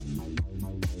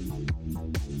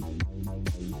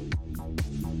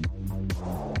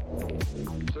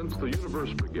the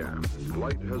universe began,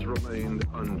 light has remained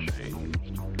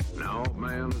unchanged. Now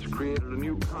man has created a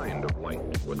new kind of light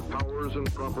with powers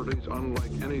and properties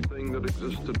unlike anything that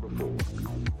existed before.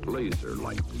 Laser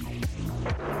light.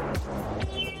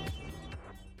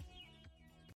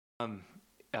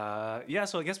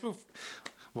 So I guess we'll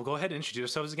go ahead and introduce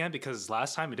ourselves again, because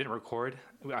last time we didn't record.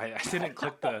 I didn't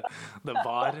click the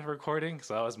VOD recording,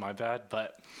 so that was my bad.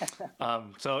 But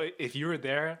so if you were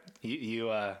there, you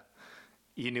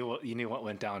knew what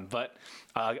went down. But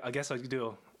I guess I'll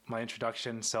do my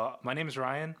introduction. So my name is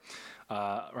Ryan.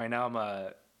 Right now I'm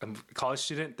a college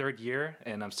student, third year,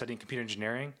 and I'm studying computer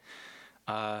engineering.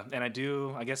 And I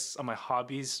do, I guess, on my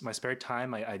hobbies, my spare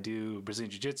time, I do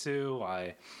Brazilian Jiu-Jitsu.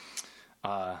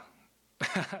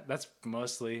 That's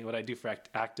mostly what I do for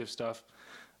active stuff.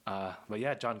 But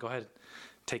yeah, John, go ahead.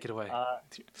 Take it away. All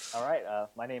right.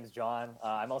 My name's John.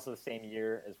 I'm also the same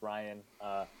year as Ryan.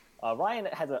 Ryan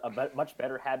has a much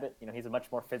better habit. You know, he's a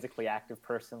much more physically active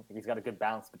person. He's got a good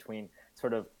balance between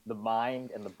sort of the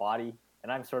mind and the body.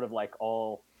 And I'm sort of like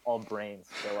all brains.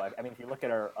 So, I mean, if you look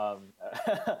at our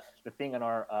the thing on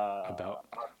our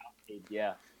page,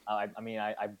 yeah. I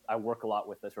work a lot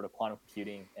with the sort of quantum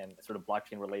computing and sort of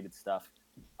blockchain related stuff.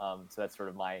 So that's sort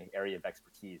of my area of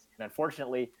expertise. And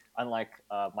unfortunately, unlike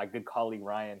my good colleague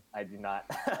Ryan, I do not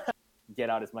get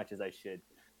out as much as I should.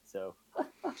 So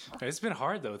it's been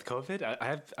hard though with COVID.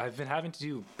 I've been having to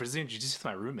do Brazilian Jiu-Jitsu with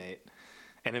my roommate,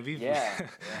 and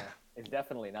it's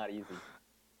definitely not easy.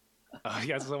 You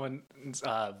guys, someone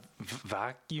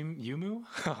Vacuum Yumu?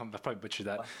 I probably butchered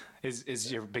that. Is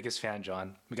your biggest fan,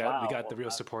 John? We got the real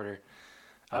supporter.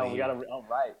 Right.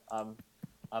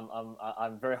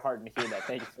 I'm very heartened to hear that.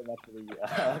 Thank you so much for the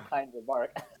kind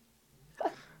remark.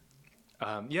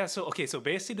 So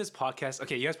basically this podcast.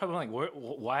 Okay, you guys probably like,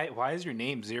 why is your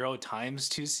name 0 times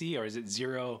 2C, or is it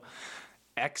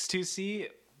 0x2C?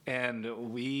 And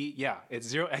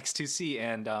it's 0x2C,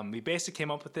 and we basically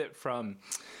came up with it from.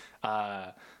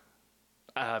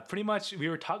 Pretty much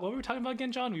what were we talking about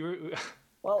again, John?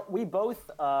 Well, we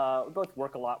both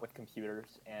work a lot with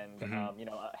computers, and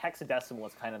hexadecimal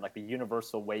is kind of like the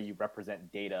universal way you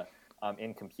represent data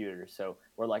in computers. So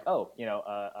we're like,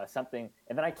 something,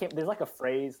 and then there's like a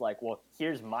phrase like, well,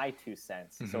 here's my 2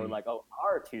 cents. Mm-hmm. So we're like,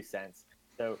 our 2 cents.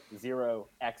 So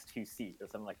 0x2c or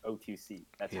something like O2c.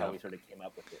 That's how we sort of came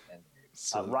up with it. And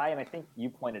Ryan, I think you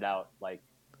pointed out like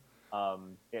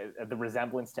the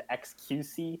resemblance to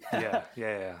XQC.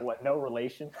 Yeah. What? No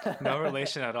relation? No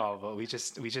relation at all. But we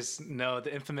just know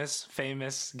the infamous,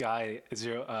 famous guy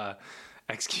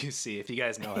XQC. If you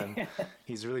guys know him,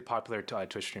 he's a really popular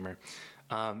Twitch streamer.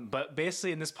 But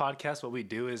basically, in this podcast, what we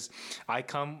do is I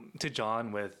come to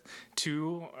John with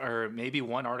 2 or maybe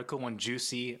 1 article, 1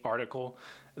 juicy article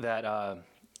that.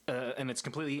 And it's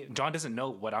completely, John doesn't know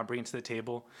what I'm bringing to the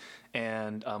table.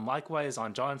 And likewise,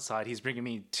 on John's side, he's bringing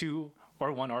me 2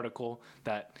 or 1 article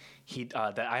that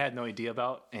that I had no idea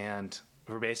about. And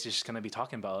we're basically just going to be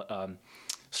talking about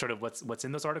sort of what's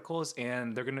in those articles.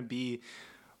 And they're going to be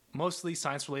mostly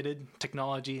science-related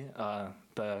technology,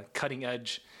 the cutting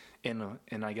edge in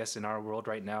I guess, in our world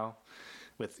right now,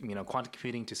 with, quantum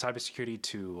computing to cybersecurity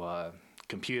to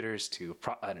computers to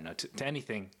to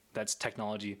anything that's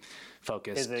technology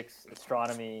focused. Physics,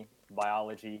 astronomy,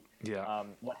 biology,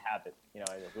 what have it.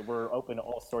 We're open to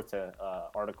all sorts of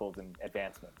articles and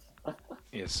advancements.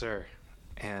 Yes, sir.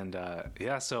 And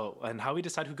and how we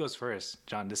decide who goes first,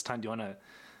 John? This time, do you want to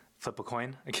flip a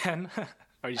coin again?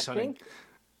 Or you just want to?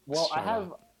 Well, I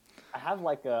have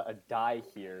like a die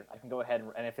here. I can go ahead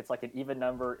and if it's like an even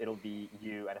number, it'll be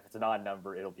you, and if it's an odd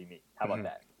number, it'll be me. How about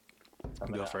that? So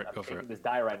go for it. This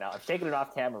die right now. I'm shaking it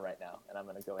off camera right now, and I'm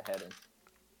gonna go ahead and.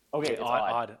 Okay, it's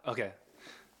odd. Okay.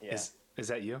 Yeah. Is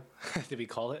that you? Did we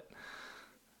call it?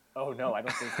 Oh no, I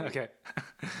don't think so. Okay.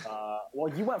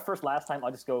 Well, you went first last time. I'll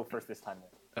just go first this time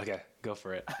then. Okay, go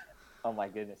for it. Oh my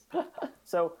goodness.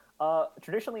 So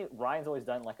traditionally, Ryan's always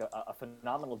done like a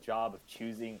phenomenal job of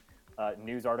choosing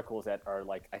news articles that are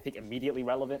like, I think, immediately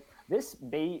relevant. This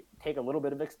may take a little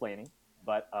bit of explaining.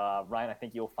 But Ryan, I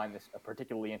think you'll find this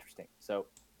particularly interesting. So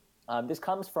this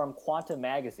comes from Quanta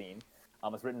Magazine.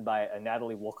 It's written by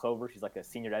Natalie Wolkover. She's like a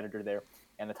senior editor there.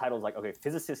 And the title is like,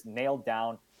 physicists nailed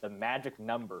down the magic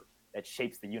number that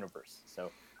shapes the universe. So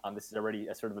this is already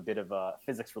a sort of a bit of a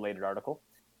physics-related article.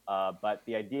 But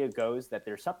the idea goes that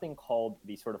there's something called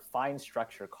the sort of fine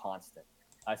structure constant.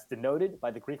 It's denoted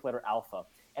by the Greek letter alpha.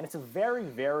 And it's a very,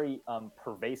 very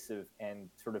pervasive and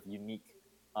sort of unique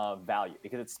value,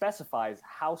 because it specifies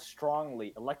how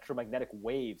strongly electromagnetic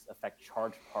waves affect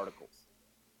charged particles.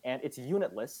 and it's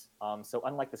unitless. So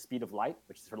unlike the speed of light,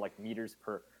 which is sort of like meters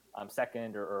per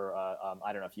second, or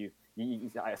I don't know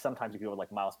if sometimes you could go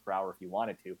like miles per hour if you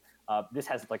wanted to. This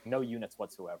has like no units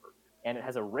whatsoever, and it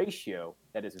has a ratio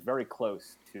that is very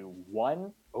close to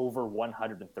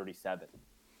 1/137.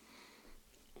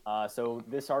 So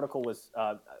this article was,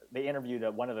 they interviewed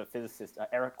one of the physicists,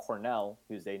 Eric Cornell,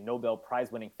 who's a Nobel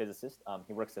Prize-winning physicist.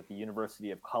 He works at the University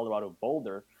of Colorado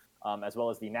Boulder, as well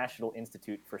as the National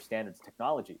Institute for Standards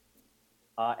Technology.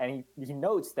 And he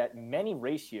notes that many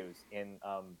ratios in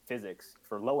physics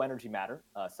for low-energy matter,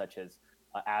 such as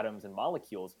atoms and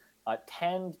molecules,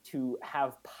 tend to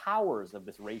have powers of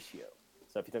this ratio.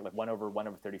 So if you took like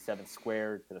 1/137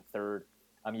 squared to the third,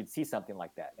 you'd see something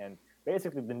like that. And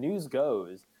basically, the news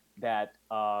goes that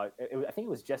I think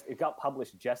it got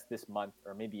published just this month,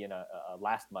 or maybe in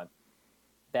last month,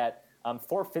 that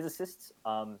 4 physicists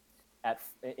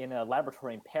in a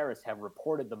laboratory in Paris have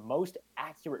reported the most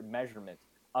accurate measurement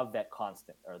of that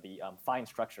constant, or the fine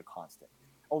structure constant.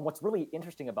 What's really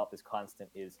interesting about this constant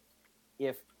is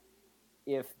if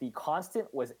the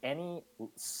constant was any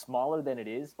smaller than it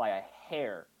is by a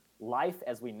hair, life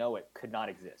as we know it could not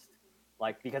exist.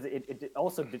 Like, because it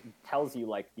also tells you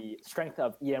like the strength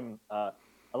of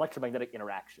electromagnetic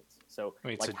interactions. So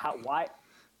wait, like so, why?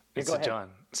 Wait, go so ahead.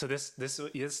 John, so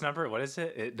this number, what is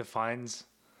it? It defines.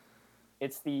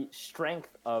 It's the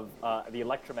strength of the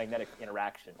electromagnetic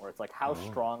interaction, or it's like how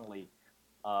strongly.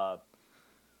 Here,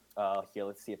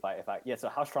 let's see if I. So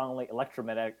how strongly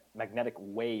electromagnetic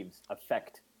waves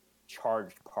affect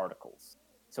charged particles.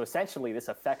 So essentially, this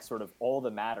affects sort of all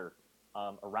the matter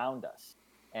around us.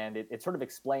 And it sort of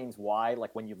explains why,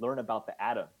 like when you learn about the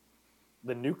atom,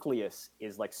 the nucleus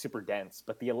is like super dense,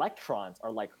 but the electrons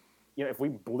are like, if we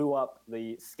blew up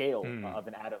the scale of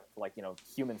an atom, like,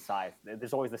 human size,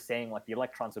 there's always the saying like the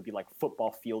electrons would be like football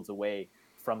fields away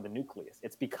from the nucleus.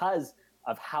 It's because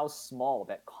of how small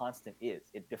that constant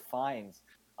is. It defines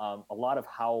a lot of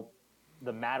how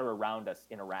the matter around us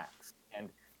interacts. And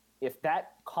if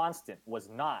that constant was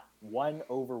not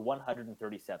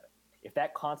 1/137, if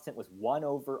that constant was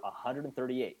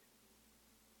 1/138,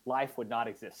 life would not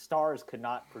exist. Stars could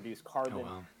not produce carbon.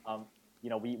 Oh, wow.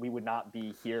 We would not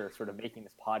be here sort of making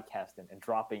this podcast and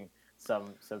dropping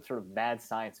some sort of mad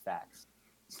science facts.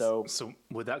 So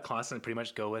would that constant pretty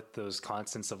much go with those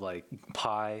constants of like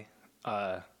pi,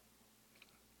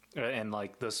 and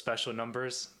like those special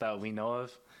numbers that we know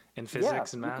of in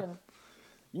physics and math?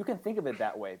 You can think of it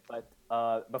that way, but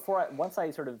once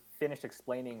I sort of finish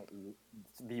explaining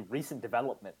the recent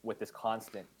development with this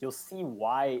constant, you'll see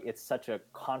why it's such a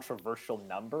controversial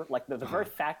number. Like the very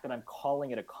fact that I'm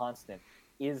calling it a constant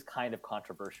is kind of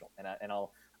controversial, and I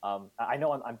know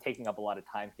I'm taking up a lot of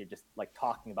time here just like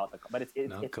talking about but it's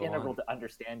integral to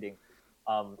understanding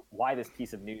why this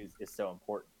piece of news is so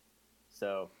important.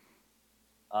 So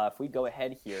if we go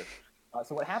ahead here,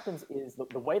 so what happens is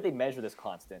the way they measure this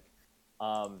constant.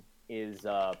 Is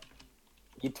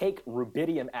you take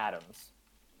rubidium atoms,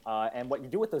 and what you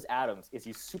do with those atoms is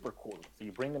you supercool them. So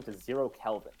you bring them to 0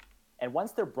 Kelvin. And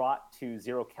once they're brought to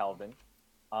 0 Kelvin,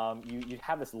 you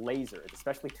have this laser, it's a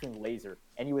specially tuned laser,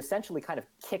 and you essentially kind of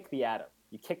kick the atom.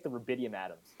 You kick the rubidium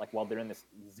atoms, like while they're in this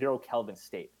 0 Kelvin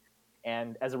state.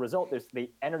 And as a result,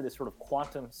 they enter this sort of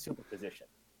quantum superposition.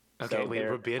 Okay, so wait,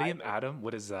 rubidium atom?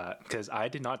 What is that? Because I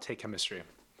did not take chemistry.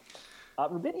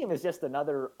 Rubidium is just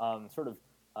another sort of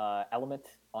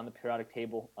element on the periodic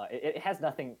table. It has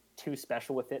nothing too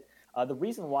special with it. The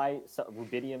reason why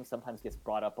rubidium sometimes gets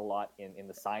brought up a lot in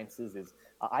the sciences is,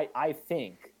 I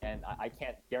think, and I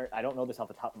can't guarantee, I don't know this off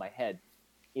the top of my head,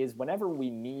 is whenever we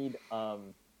need, I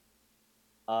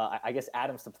guess,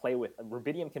 atoms to play with,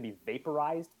 rubidium can be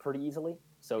vaporized pretty easily.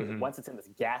 So once it's in this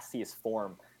gaseous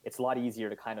form, it's a lot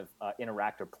easier to kind of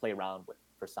interact or play around with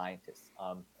for scientists.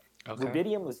 Okay.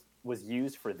 Rubidium was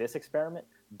used for this experiment,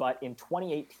 but in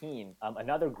 2018,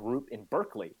 another group in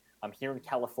Berkeley, here in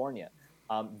California,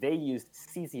 they used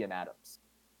cesium atoms.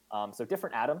 So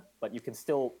different atom, but you can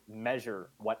still measure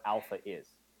what alpha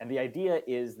is. And the idea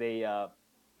is they,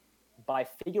 by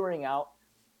figuring out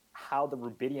how the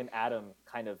rubidium atom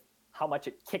how much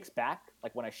it kicks back,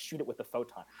 like when I shoot it with a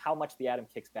photon, how much the atom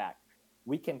kicks back,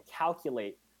 we can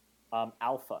calculate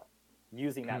alpha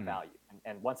using that value.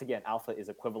 And once again, alpha is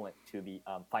equivalent to the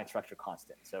fine structure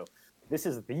constant. So this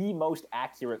is the most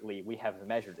accurately we have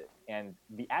measured it. And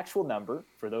the actual number,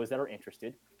 for those that are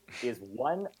interested, is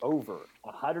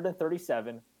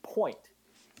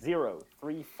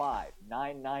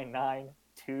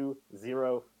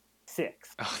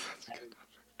 1/137.0359999206. Oh, that's good.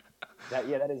 That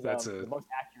is the most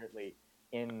accurately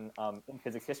in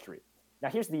physics history. Now,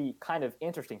 here's the kind of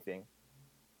interesting thing.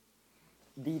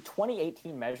 the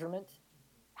 2018 measurement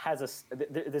has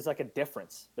there's like a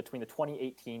difference between the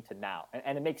 2018 to now,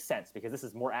 and it makes sense because this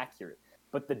is more accurate.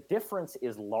 But the difference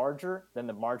is larger than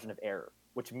the margin of error,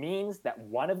 which means that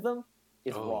one of them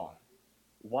is wrong.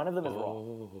 One of them is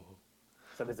wrong.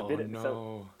 So there's a bit of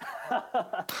no.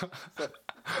 so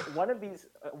one of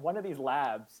these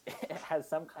labs has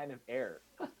some kind of error.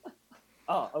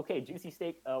 Oh, okay. Juicy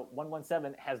Steak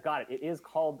 117 has got it. It is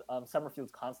called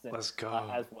Summerfield's constant. Let's go.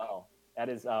 As well. That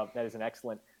is an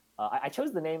excellent. I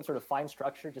chose the name sort of fine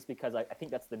structure just because I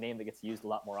think that's the name that gets used a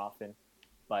lot more often.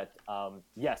 But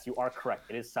yes, you are correct.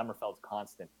 It is Summerfield's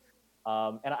constant.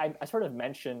 And I sort of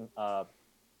mentioned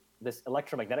this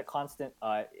electromagnetic constant,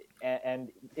 and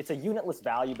it's a unitless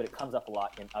value, but it comes up a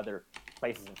lot in other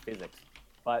places in physics.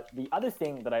 But the other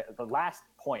thing the last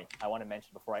point I want to mention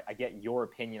before I get your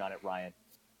opinion on it, Ryan,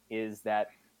 is that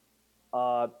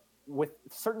with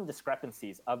certain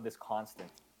discrepancies of this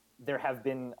constant, there have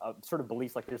been sort of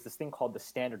beliefs like there's this thing called the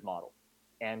Standard Model.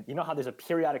 And you know how there's a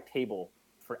periodic table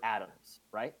for atoms,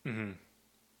 right? Mm-hmm.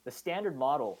 The Standard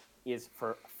Model is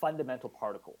for fundamental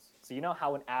particles. So you know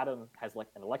how an atom has like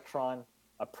an electron,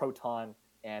 a proton,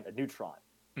 and a neutron.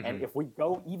 Mm-hmm. And if we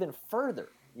go even further,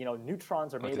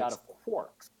 neutrons are made out of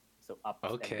quarks. So up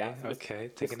and down. So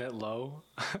taking it low.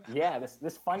 Yeah,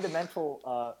 this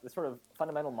fundamental, this sort of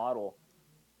fundamental model,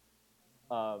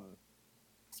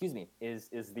 is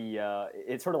the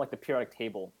it's sort of like the periodic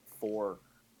table for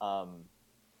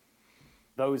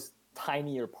those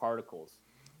tinier particles.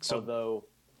 So although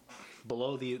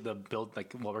below the build,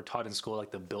 like what we're taught in school,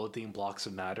 like the building blocks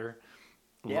of matter,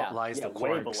 lies the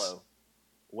quarks.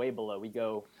 Way below. We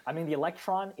go. I mean, the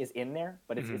electron is in there,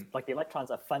 but it's like the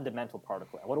electron's a fundamental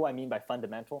particle. And what do I mean by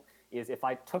fundamental? Is if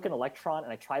I took an electron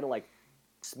and I try to like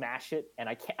smash it, and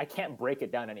I can't break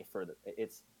it down any further.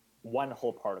 It's one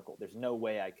whole particle. There's no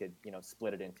way I could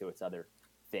split it into its other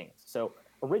things. So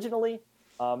originally,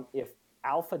 if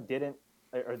alpha didn't,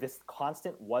 or this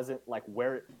constant wasn't like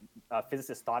where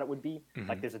physicists thought it would be,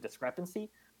 like there's a discrepancy,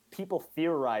 people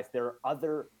theorized there are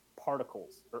other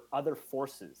particles or other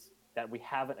forces that we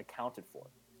haven't accounted for.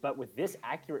 But with this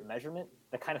accurate measurement,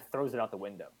 that kind of throws it out the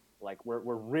window. Like we're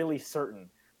really certain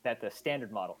that the Standard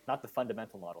Model, not the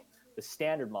fundamental model, the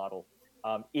Standard Model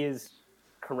is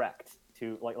correct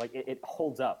to like it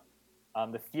holds up.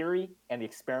 The theory and the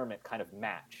experiment kind of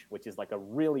match, which is like a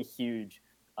really huge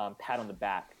pat on the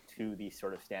back to the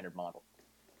sort of Standard Model.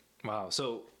 Wow.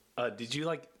 So did you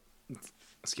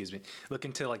look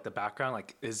into like the background?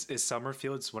 Like is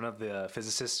Summerfield's one of the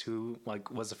physicists who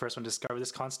like was the first one to discover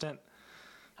this constant?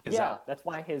 That's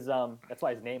why his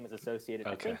name is associated.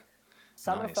 Okay. I think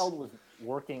Summerfeld was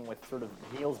working with sort of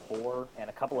Niels Bohr and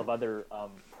a couple of other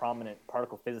prominent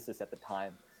particle physicists at the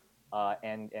time,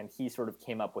 and he sort of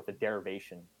came up with a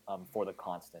derivation for the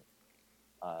constant.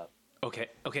 Okay.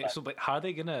 But how are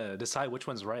they gonna decide which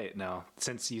one's right now?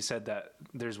 Since you said that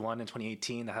there's one in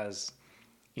 2018 that has,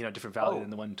 different value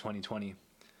than the one in 2020.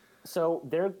 So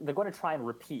they're going to try and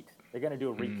repeat. They're going to do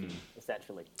a repeat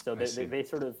essentially. So they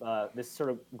sort of this sort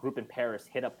of group in Paris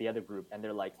hit up the other group and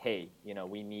they're like, hey,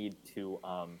 we need to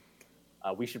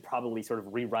we should probably sort of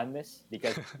rerun this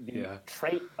because the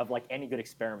trait of like any good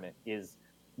experiment is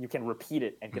you can repeat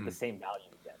it and get the same value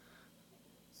again.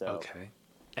 So okay.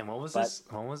 And when was this?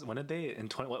 When did they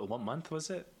what month was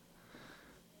it?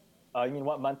 You mean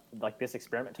what month like this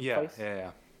experiment took place?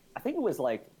 Yeah. I think it was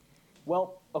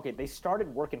they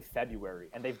started work in February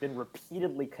and they've been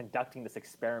repeatedly conducting this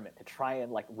experiment to try and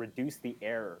like reduce the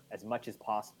error as much as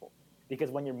possible.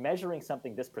 Because when you're measuring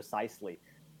something this precisely,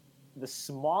 the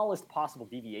smallest possible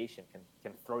deviation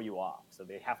can throw you off. So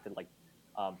they have to like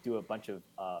do a bunch of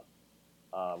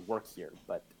work here.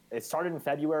 But it started in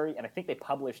February and I think they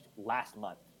published last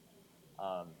month.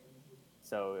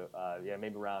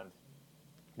 Maybe around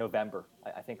November.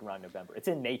 I think around November. It's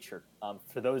in Nature.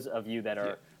 For those of you that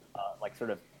are like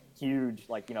sort of huge,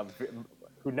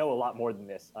 who know a lot more than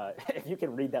this, if you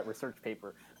can read that research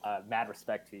paper, mad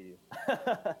respect to you.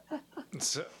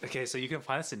 So you can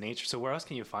find this in Nature. So where else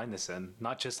can you find this in?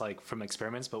 Not just like from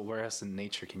experiments, but where else in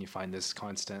Nature can you find this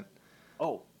constant?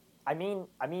 Oh, I mean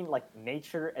like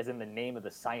Nature as in the name of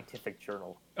the scientific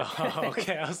journal. Oh,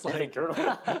 okay. I was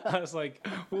like,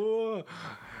 whoa.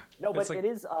 No, but it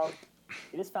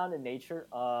is found in Nature.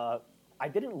 I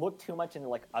didn't look too much into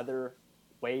like other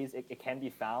ways it can be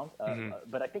found,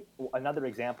 but I think another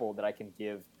example that I can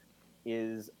give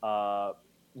is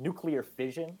nuclear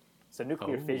fission. So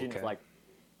nuclear fission is like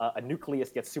a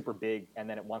nucleus gets super big and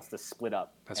then it wants to split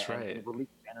up. That's right. And release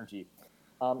energy.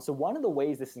 So one of the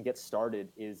ways this can get started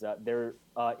is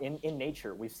in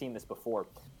nature, we've seen this before.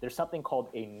 There's something called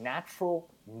a natural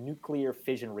nuclear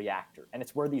fission reactor, and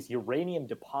it's where these uranium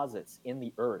deposits in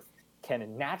the Earth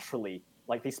can naturally,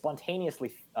 like they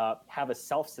spontaneously have a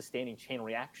self-sustaining chain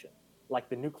reaction, like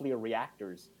the nuclear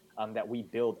reactors that we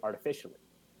build artificially.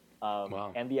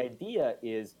 Wow. And the idea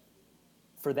is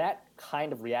for that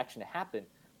kind of reaction to happen,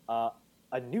 a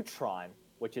neutron,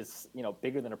 which is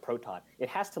bigger than a proton, it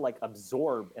has to like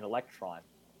absorb an electron,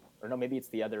 or no, maybe it's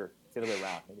the other way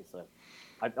around. Maybe it's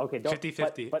okay, don't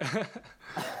 50-50. But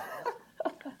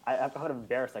I'm kind of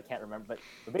embarrassed. I can't remember,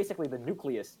 but basically the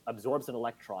nucleus absorbs an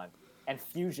electron, and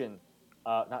fission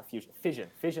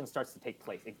starts to take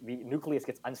place. The nucleus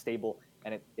gets unstable,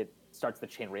 and it starts the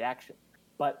chain reaction.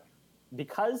 But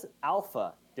because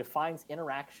alpha defines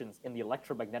interactions in the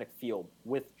electromagnetic field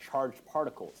with charged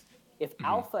particles, if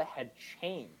alpha had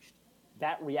changed,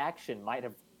 that reaction might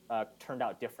have turned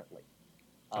out differently.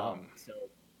 So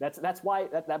that's why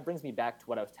that brings me back to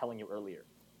what I was telling you earlier,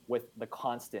 with the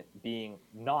constant being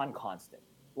non-constant.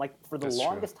 Like for the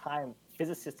longest time,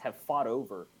 physicists have fought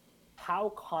over how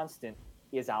constant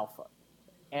is alpha,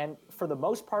 and for the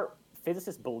most part,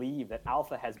 physicists believe that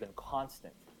alpha has been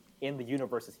constant in the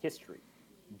universe's history,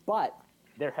 but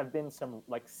there have been some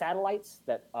like satellites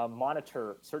that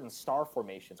monitor certain star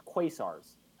formations,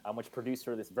 quasars, which produce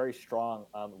sort of this very strong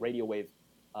radio wave,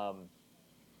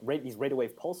 these radio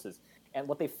wave pulses. And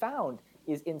what they found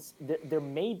is there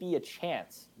may be a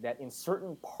chance that in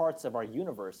certain parts of our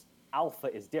universe, alpha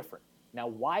is different. Now,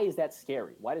 why is that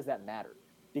scary? Why does that matter?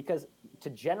 Because to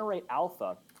generate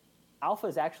alpha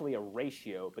is actually a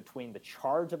ratio between the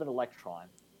charge of an electron,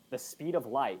 the speed of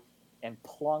light, and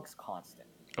Planck's constant.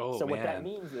 Oh, so man. What that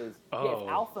means is Oh. if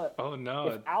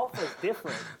alpha is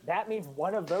different, that means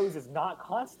one of those is not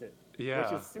constant. Yeah.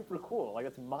 Which is super cool. Like,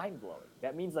 that's mind-blowing.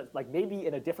 That means that, like, maybe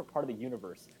in a different part of the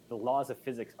universe, the laws of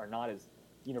physics are not as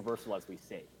universal as we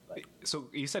say. But So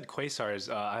you said quasars.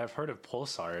 I have heard of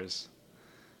pulsars.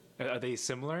 Are they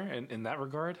similar in that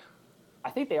regard? I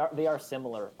think they are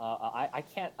similar. I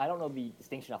don't know the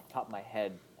distinction off the top of my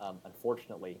head,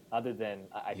 unfortunately, other than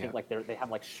I think like they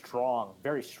have like strong,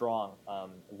 very strong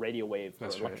radio wave or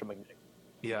electromagnetic.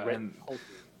 Yeah, and pulses.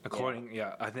 according,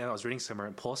 I think I was reading somewhere,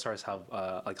 pulsars have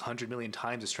like 100 million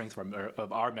times the strength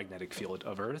of our magnetic field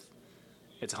of Earth.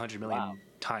 It's 100 million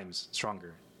times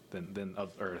stronger than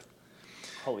of Earth.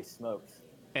 Holy smokes!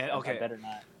 And I better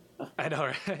not. I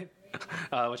know, right?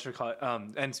 What should we call it?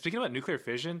 And speaking about nuclear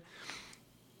fission,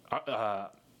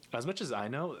 as much as I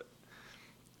know,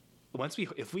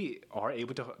 if we are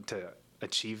able to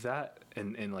achieve that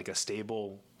in like a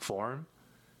stable form,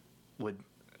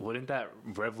 wouldn't that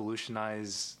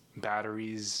revolutionize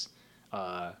batteries,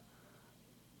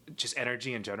 just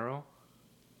energy in general?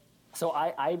 So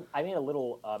I made a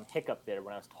little hiccup there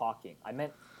when I was talking. I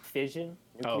meant fission,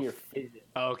 nuclear fission.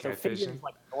 Oh, okay, so fission is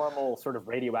like normal sort of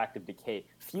radioactive decay.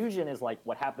 Fusion is like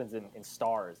what happens in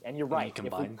stars. And you're right.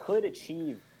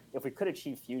 If we could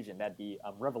achieve fusion, that'd be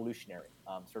revolutionary.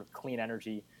 Sort of clean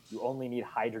energy. You only need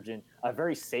hydrogen.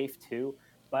 Very safe too.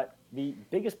 But the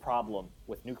biggest problem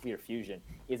with nuclear fusion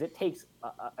is it takes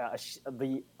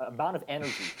the amount of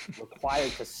energy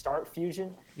required to start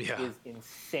fusion is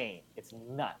insane. It's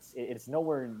nuts. It's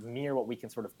nowhere near what we can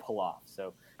sort of pull off.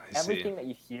 So everything that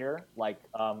you hear, like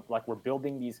we're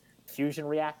building these fusion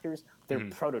reactors, they're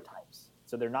prototypes.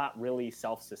 So they're not really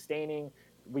self-sustaining.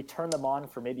 We turn them on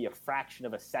for maybe a fraction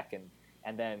of a second,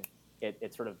 and then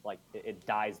it sort of like it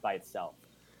dies by itself.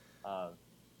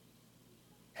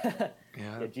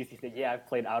 GC said, I've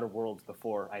played Outer Worlds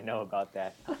before. I know about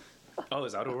that. Oh,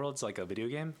 is Outer Worlds like a video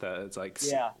game? It's like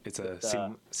it's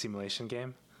a simulation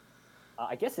game.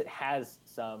 I guess it has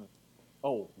some.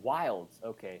 Oh, Wilds.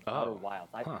 Okay, Outer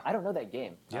Wilds. I don't know that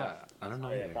game. Yeah, I don't know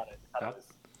either. I thought it was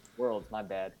Worlds. My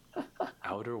bad.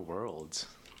 Outer Worlds.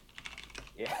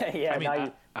 Yeah. I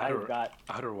mean, you've got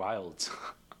Outer Wilds.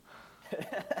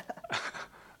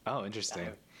 Oh, interesting.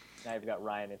 Now you've got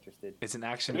Ryan interested. It's an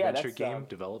action-adventure game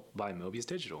developed by Mobius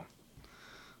Digital.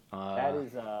 That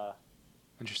is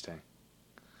interesting.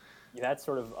 Yeah, that's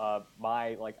sort of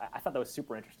my I thought that was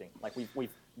super interesting. Like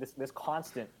this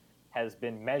constant has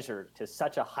been measured to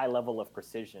such a high level of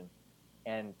precision,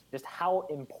 and just how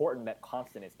important that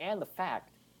constant is, and the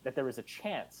fact that there is a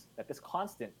chance that this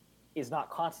constant is not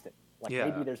constant.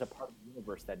 Maybe there's a part of the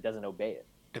universe that doesn't obey it.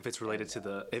 If it's related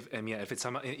to if it's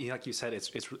somehow, like you said,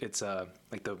 it's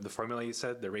like the formula you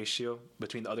said, the ratio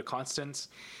between the other constants.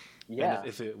 Yeah. And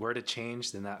if it were to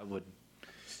change, then that would,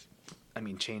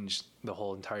 change the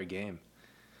whole entire game.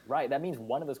 Right. That means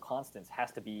one of those constants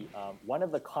has to be one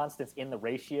of the constants in the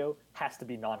ratio has to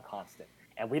be non-constant.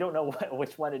 and we don't know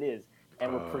which one it is,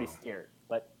 and we're pretty scared.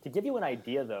 But to give you an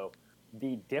idea, though,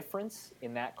 the difference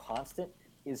in that constant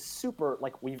is super.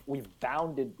 Like we've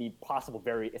bounded the possible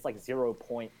it's like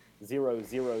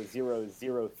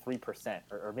 0.00003%,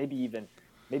 or maybe even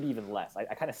less. I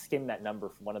kind of skimmed that number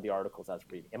from one of the articles I was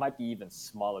reading. It might be even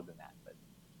smaller than that. But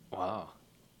wow.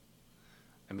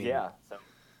 I mean, yeah. So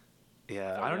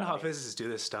I don't know how physicists do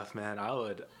this stuff, man.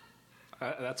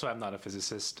 That's why I'm not a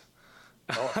physicist.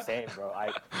 Oh, same, bro.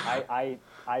 I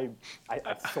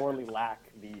sorely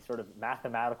lack the sort of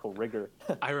mathematical rigor.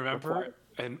 I remember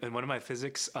in one of my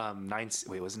physics, was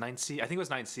it 9C? I think it was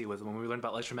 9C, when we learned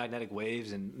about electromagnetic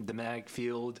waves and the magnetic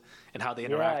field and how they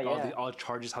interact, all the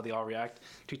charges, how they all react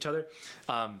to each other.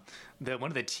 One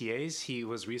of the TAs, he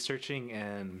was researching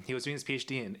and he was doing his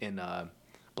PhD in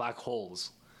black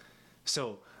holes.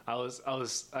 So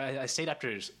I stayed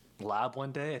after his lab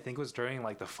one day. I think it was during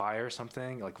like the fire or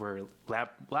something, like where lab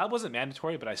wasn't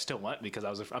mandatory, but I still went because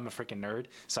I'm a freaking nerd.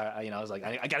 So I was like,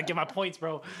 I gotta get my points,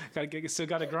 bro. Still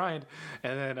gotta grind.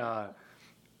 And then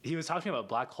he was talking about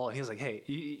black hole, and he was like, hey,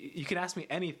 you can ask me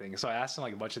anything. So I asked him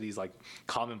like a bunch of these like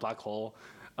common black hole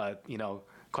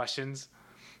questions,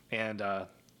 and I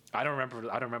don't remember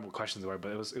what questions were,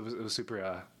 but it was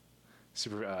super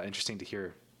interesting to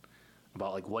hear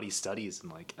about like what he studies.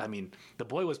 And like, I mean, the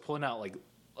boy was pulling out like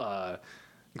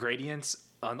gradients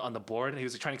on the board, and he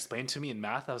was trying to explain to me in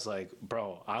math. I was like,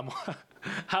 bro,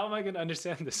 how am I going to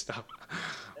understand this stuff?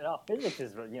 Physics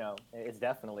is, it's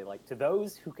definitely like, to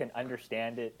those who can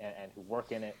understand it and who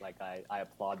work in it, like I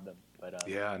applaud them. But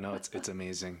it's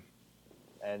amazing.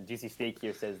 And GC Steak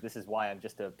here says, this is why I'm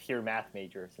just a pure math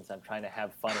major, since I'm trying to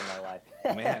have fun in my life.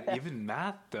 Man, even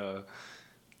math though.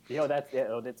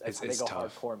 It's they go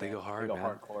tough. Hardcore, man. They go hard, man.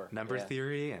 Hardcore. Number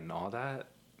theory and all that.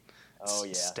 Oh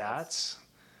yeah. Stats.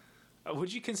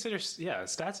 Would you consider? Yeah,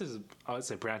 stats is, I would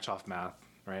say, branch off math,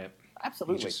 right?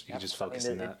 Absolutely. You just focus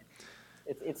on that.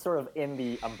 It's sort of in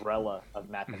the umbrella of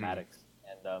mathematics,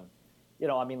 and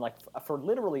like for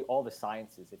literally all the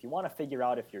sciences, if you want to figure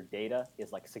out if your data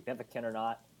is like significant or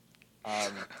not,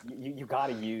 you got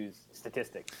to use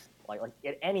statistics. Like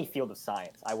in any field of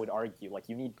science, I would argue, like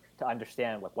you need to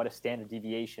understand like what a standard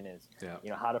deviation is. Yeah.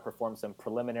 How to perform some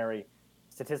preliminary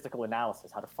statistical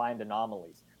analysis, how to find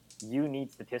anomalies. You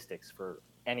need statistics for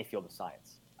any field of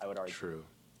science, I would argue. True.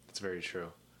 It's very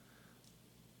true.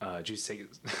 Juicy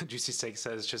Steak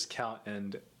says just count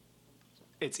and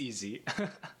it's easy.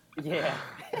 Yeah.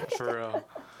 For real.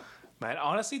 Man,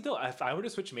 honestly though, if I were to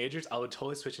switch majors, I would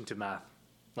totally switch into math.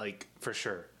 Like, for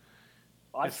sure.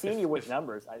 Well, I've seen you with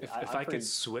numbers. If I could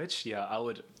switch, I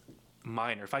would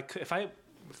minor. If I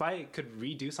could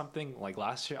redo something like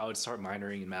last year, I would start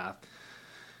minoring in math.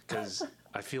 Because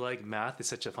I feel like math is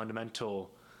such a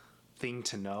fundamental thing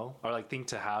to know, or like thing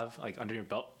to have like under your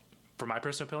belt, for my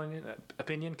personal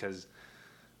opinion. Because,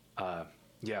 I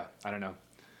don't know.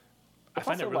 I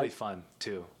find it really fun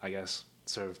too. I guess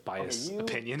sort of biased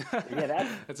opinion. Yeah,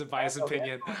 that's a biased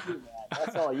opinion.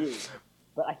 That's all you.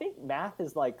 But I think math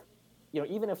is like,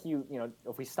 even if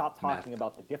if we stop talking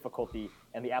about the difficulty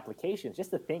and the applications,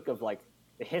 just to think of like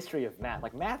the history of math.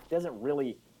 Like math doesn't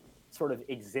really sort of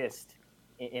exist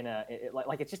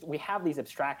it's just, we have these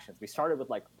abstractions. We started with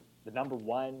like the number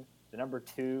 1, the number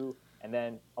 2, and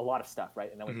then a lot of stuff,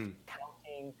 right? And then we had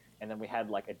counting, and then we had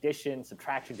like addition,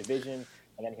 subtraction, division,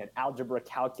 and then you had algebra,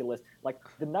 calculus. Like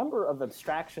the number of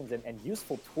abstractions and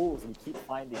useful tools we keep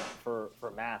finding for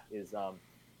math is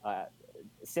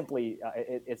simply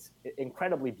it's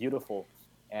incredibly beautiful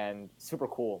and super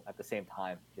cool at the same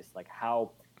time. Just like how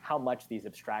much these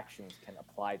abstractions can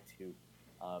apply to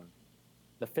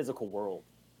the physical world.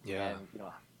 Yeah. And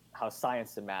how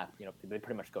science and math, they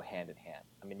pretty much go hand in hand.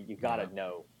 I mean, you got to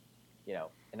know,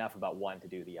 enough about one to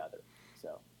do the other.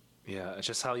 So. Yeah, it's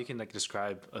just how you can like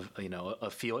describe a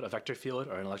field, a vector field,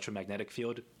 or an electromagnetic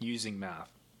field using math,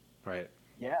 right?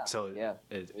 Yeah. So yeah,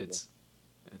 it's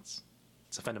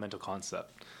a fundamental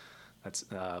concept. That's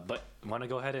but want to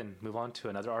go ahead and move on to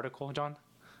another article, John?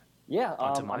 Yeah.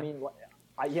 Let's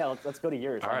go to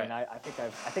yours. All right. I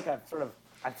think I've sort of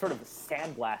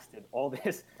sandblasted all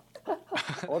this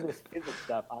physics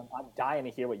stuff. I'm dying to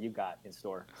hear what you got in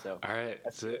store. So. All right.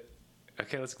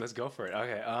 Okay, let's go for it.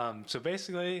 Okay, so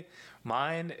basically,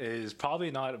 mine is probably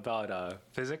not about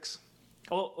physics.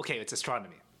 Oh, okay, it's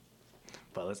astronomy.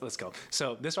 But let's go.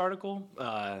 So this article,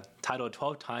 titled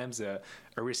 12 times the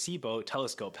Arecibo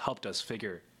telescope helped us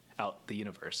figure out the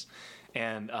universe.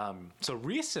 And so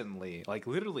recently, like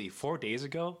literally 4 days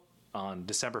ago, on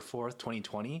December 4th,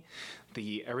 2020,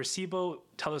 the Arecibo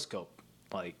telescope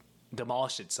like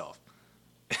demolished itself.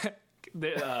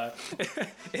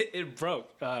 it broke.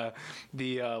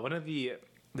 One of the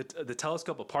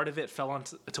telescope, a part of it fell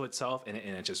onto to itself, and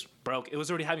it just broke. It was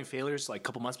already having failures like a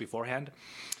couple months beforehand.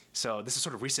 So this is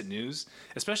sort of recent news,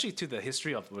 especially to the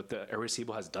history of what the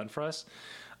Arecibo has done for us,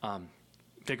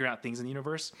 figuring out things in the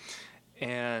universe.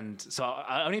 And so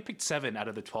I only picked 7 out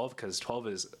of the 12 because 12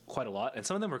 is quite a lot, and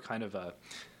some of them were kind of.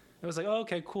 It was like, oh,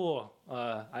 okay, cool.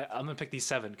 I'm gonna pick these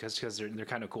 7 because they're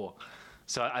kind of cool.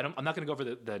 So I'm not gonna go over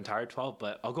the entire 12,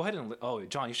 but I'll go ahead and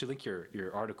John, you should link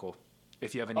your article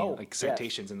if you have any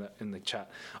citations in the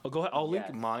chat. I'll go ahead. I'll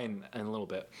link mine in a little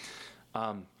bit.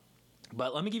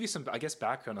 But let me give you some, I guess,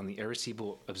 background on the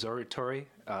Arecibo Observatory.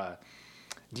 Have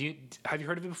you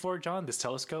heard of it before, John? This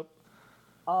telescope?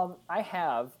 I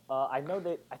have. I know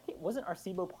that wasn't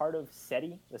Arecibo part of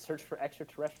SETI, the Search for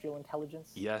Extraterrestrial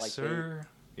Intelligence? Yes, sir.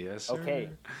 Yes, sir. Okay,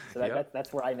 so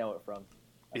that's where I know it from.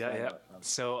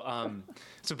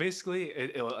 So basically,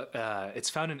 it's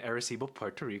found in Arecibo,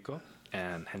 Puerto Rico,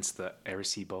 and hence the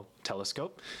Arecibo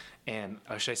telescope. And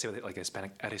should I say with it like a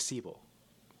Hispanic, Arecibo,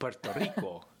 Puerto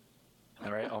Rico?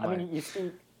 All right. I mean, you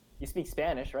speak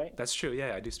Spanish, right? That's true.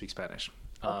 Yeah, I do speak Spanish.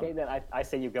 Okay, then I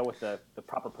say you go with the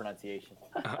proper pronunciation.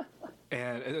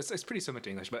 And it's pretty similar to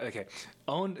English, but okay.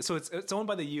 It's owned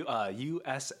by the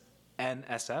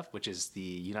USNSF, which is the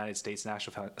United States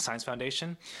National Science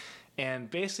Foundation. And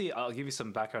basically, I'll give you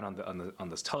some background on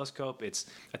this telescope. It's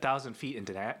 1,000 feet in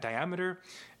diameter,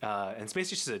 and it's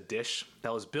basically just a dish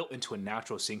that was built into a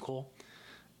natural sinkhole,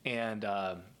 and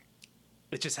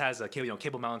it just has a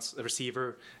cable mounts, a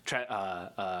receiver,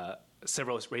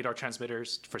 several radar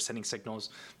transmitters for sending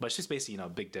signals. But it's just basically a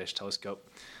big dish telescope.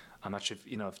 I'm not sure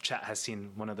if chat has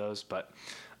seen one of those, but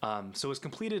so it was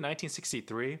completed in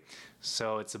 1963.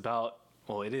 So it's about.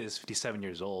 Well, it is 57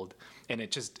 years old, and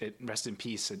it rest in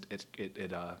peace.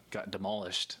 It got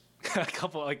demolished a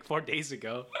couple 4 days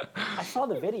ago. I saw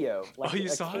the video. Like, you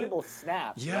saw it? Cable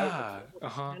snapped. Yeah.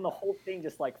 Right? And the whole thing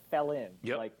just fell in.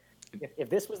 Yep. Like if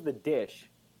this was the dish,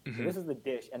 this is the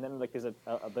dish, and then there's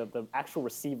the actual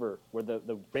receiver where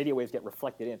the radio waves get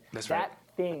reflected in. That's that right.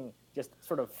 thing just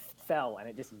sort of fell, and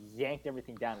it just yanked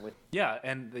everything down with. Yeah,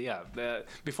 and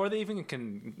before they even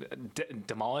can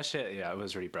demolish it, it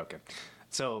was already broken.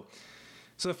 So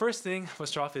the first thing we'll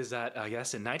start off is that I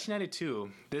guess in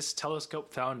 1992, this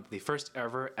telescope found the first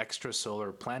ever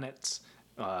extrasolar planets,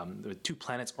 with 2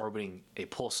 planets orbiting a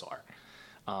pulsar.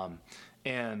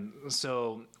 And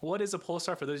so, what is a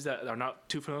pulsar? For those that are not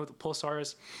too familiar with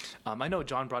pulsars, I know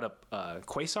John brought up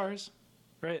quasars,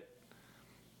 right?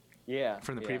 Yeah.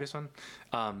 From the previous one.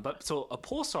 But so a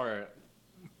pulsar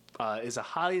is a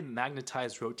highly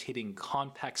magnetized rotating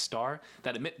compact star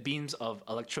that emit beams of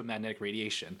electromagnetic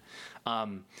radiation.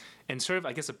 And sort of,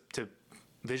 I guess, to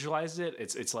visualize it,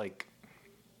 it's like,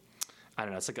 I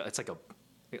don't know, it's like a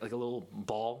little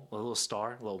ball, a little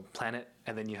star, a little planet,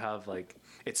 and then you have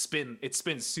it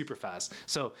spins super fast.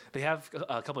 So they have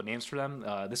a couple of names for them.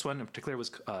 This one in particular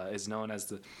is known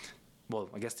as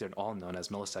I guess they're all known as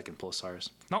millisecond pulsars.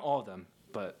 Not all of them,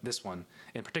 but this one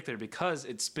in particular, because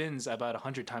it spins about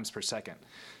 100 times per second.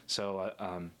 So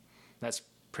that's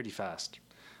pretty fast.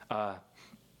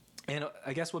 And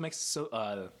I guess what makes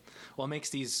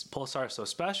these pulsars so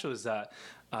special is that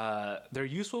they're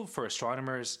useful for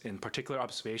astronomers in particular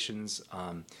observations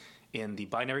in the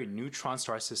binary neutron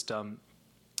star system,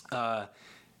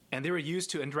 and they were used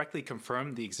to indirectly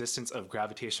confirm the existence of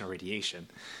gravitational radiation.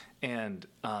 And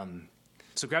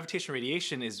so gravitational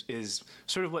radiation is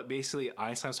sort of what basically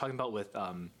Einstein was talking about with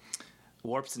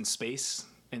warps in space,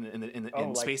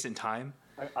 in space and time.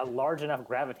 A large enough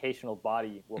gravitational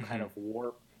body will kind of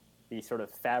warp the sort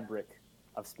of fabric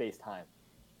of space-time.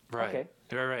 Right.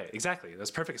 Okay. Right. Exactly. That's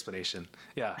a perfect explanation.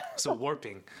 Yeah. So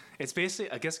warping. It's basically,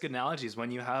 I guess, good analogy is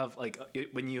when you have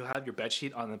your bed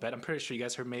sheet on the bed. I'm pretty sure you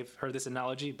guys may have heard this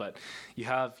analogy, but you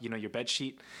have your bed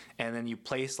sheet, and then you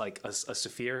place a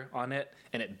sphere on it,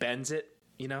 and it bends it.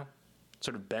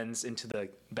 Sort of bends into the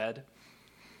bed.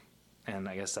 And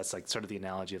I guess that's sort of the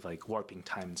analogy of warping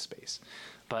time and space.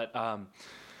 But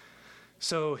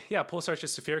so yeah, pulsars are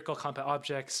just spherical compact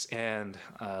objects, and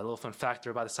a little fun fact, they're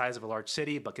about the size of a large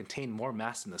city, but contain more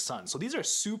mass than the sun. So these are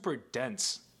super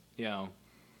dense,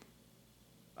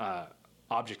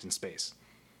 objects in space.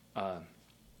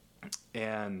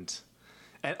 And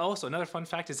also another fun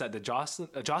fact is that the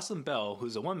Jocelyn Bell,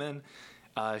 who's a woman,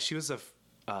 she was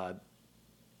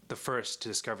the first to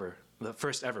discover the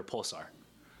first ever pulsar.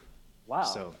 Wow.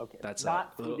 So okay. That's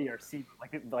not through the RC.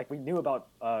 Like we knew about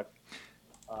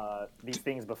these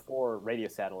things before radio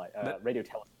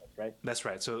telescopes, right? That's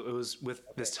right. So it was with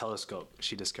this telescope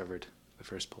she discovered the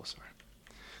first pulsar.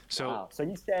 So wow. So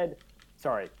you said,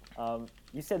 sorry,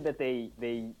 You said that they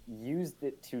used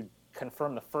it to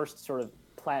confirm the first sort of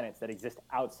planets that exist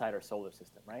outside our solar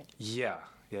system, right? Yeah.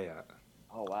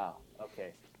 Oh wow.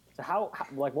 Okay. So how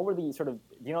like what were the sort of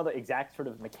do you know the exact sort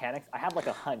of mechanics? I have like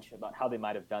a hunch about how they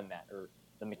might have done that or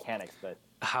the mechanics, but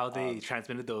How they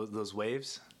transmitted those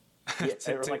waves? yeah,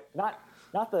 or like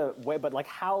not the way, but like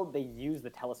how they use the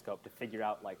telescope to figure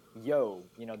out like, yo,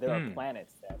 there are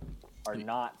planets that are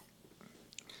not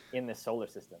in the solar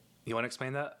system. You want to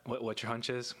explain that? What your hunch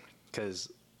is?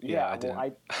 Because I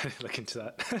didn't look into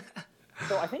that.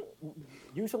 So I think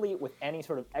usually with any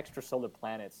sort of extrasolar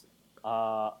planets,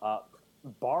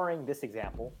 barring this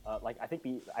example, like I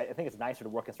think it's nicer to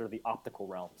work in sort of the optical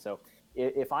realm. So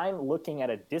if I'm looking at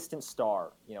a distant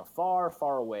star, far,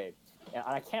 far away, and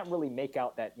I can't really make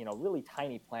out that really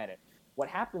tiny planet, what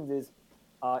happens is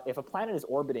if a planet is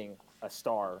orbiting a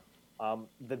star,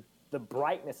 the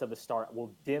brightness of the star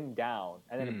will dim down,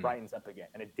 and then it brightens up again,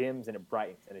 and it dims and it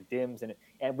brightens, and it dims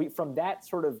and we from that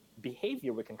sort of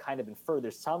behavior we can kind of infer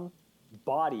there's some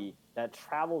body that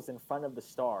travels in front of the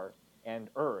star and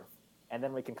Earth, and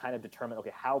then we can kind of determine,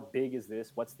 okay, how big is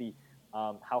this? What's the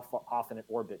how far often it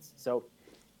orbits? So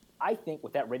I think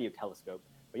with that radio telescope,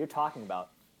 what you're talking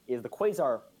about is the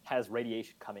quasar has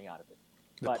radiation coming out of it.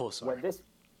 The pulsar.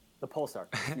 The pulsar,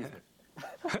 excuse me.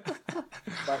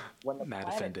 But when the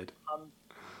planet comes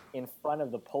in front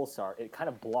of the pulsar, it kind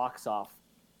of blocks off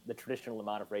the traditional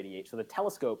amount of radiation. So the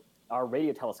telescope, our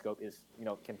radio telescope, is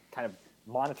can kind of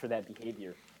monitor that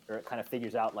behavior, or it kind of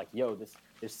figures out like, yo,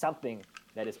 there's something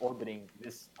that is orbiting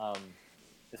this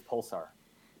this pulsar.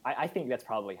 I think that's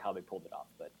probably how they pulled it off.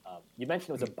 But you mentioned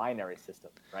it was a binary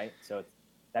system, right? So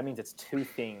that means it's two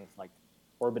things like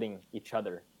orbiting each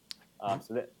other.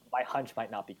 So that my hunch might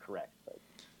not be correct, but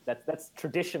that's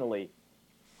traditionally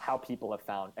how people have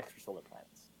found extrasolar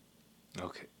planets.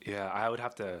 Okay, yeah, I would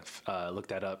have to look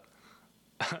that up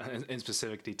in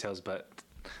specific details, but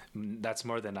that's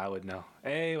more than I would know.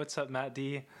 Hey, what's up, Matt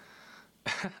D?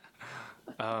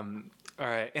 All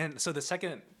right, and so the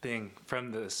second thing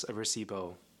from this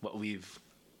Arecibo, what we've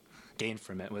gained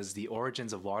from it was the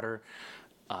origins of water,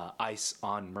 ice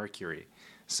on Mercury.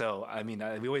 So, I mean,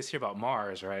 we always hear about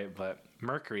Mars, right? But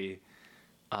Mercury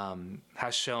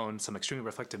has shown some extremely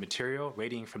reflective material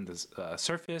radiating from the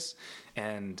surface,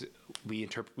 and we've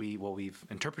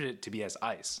interpreted it to be as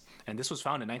ice. And this was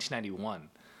found in 1991.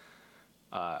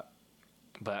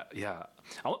 But yeah,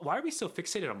 why are we so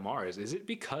fixated on Mars? Is it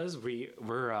because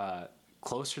we're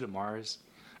closer to Mars,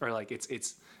 or like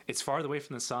it's farther away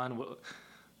from the sun?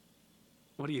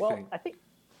 What do you think?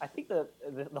 I think the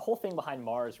whole thing behind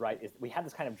Mars, right, is we have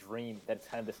this kind of dream that it's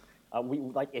kind of this. We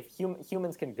like if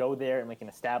humans can go there and we can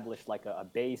establish like a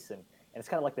base, and it's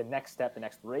kind of like the next step in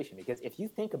exploration. Because if you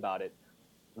think about it,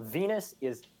 Venus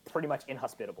is pretty much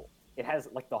inhospitable. It has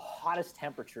like the hottest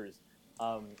temperatures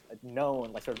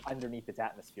known, like sort of underneath its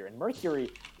atmosphere. And Mercury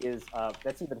is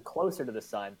that's even closer to the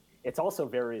sun. It's also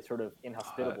very sort of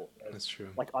inhospitable. That's true.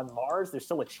 Like on Mars, there's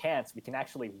still a chance we can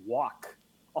actually walk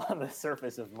on the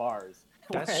surface of Mars.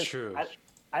 That's true.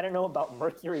 I don't know about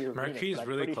Mercury or Mercury's Venus.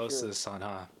 Really close to the sun,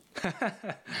 huh?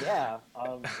 Yeah.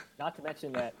 Not to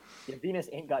mention that Venus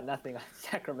ain't got nothing on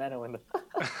Sacramento in the.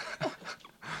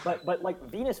 but like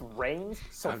Venus rains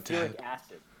sulfuric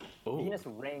acid. Ooh. Venus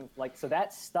rains like so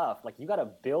that stuff like you got to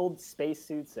build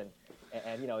spacesuits and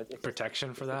it's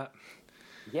protection for that.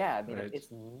 Yeah, I mean right.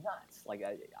 It's nuts. Like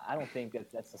I don't think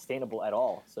that's sustainable at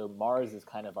all. So Mars is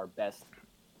kind of our best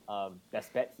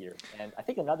bet here. And I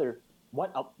think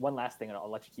one last thing, and I'll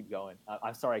let you keep going.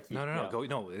 I'm sorry. I keep, No. Go.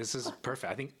 No, this is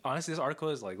perfect. I think honestly, this article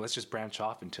is like let's just branch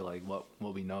off into like what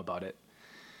we know about it.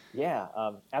 Yeah,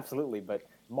 absolutely. But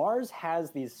Mars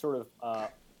has these sort of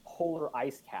polar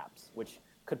ice caps, which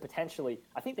could potentially.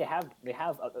 I think they have.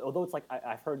 Although it's like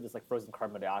I've heard there's like frozen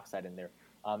carbon dioxide in there.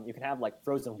 You can have like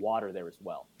frozen water there as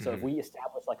well. So if we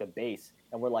establish like a base,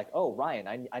 and we're like, oh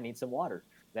Ryan, I need some water,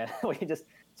 then we can just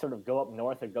sort of go up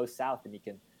north or go south, and you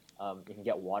can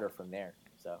get water from there.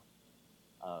 So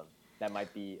that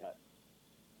might be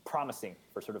promising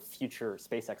for sort of future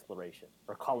space exploration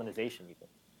or colonization even.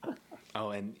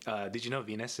 Oh, and did you know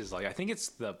Venus is like, I think it's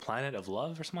the planet of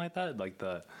love or something like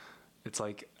that? It's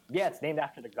like... Yeah, it's named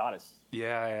after the goddess.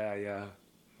 Yeah. Venus,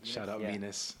 shout out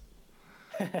Venus.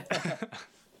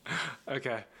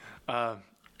 Okay.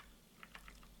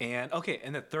 And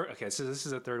the third, so this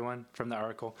is the third one from the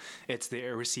article. It's the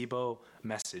Arecibo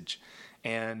message.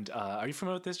 And are you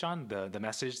familiar with this, John? The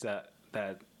message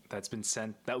that's been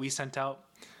sent, that we sent out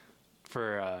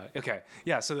for,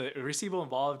 so the Arecibo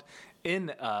involved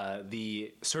in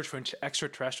the search for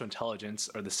extraterrestrial intelligence,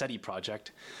 or the SETI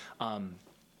project,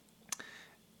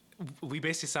 we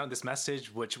basically sent this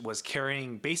message, which was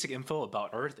carrying basic info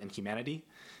about Earth and humanity.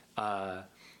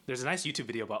 There's a nice YouTube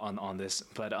video on this,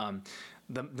 but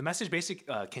the message basically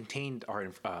contained our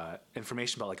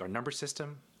information about like our number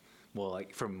system. Well,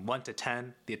 like from 1 to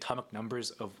 10, the atomic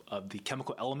numbers of the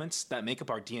chemical elements that make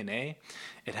up our DNA.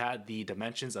 It had the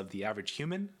dimensions of the average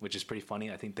human, which is pretty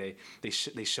funny. I think they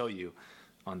show you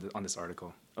on this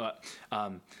article.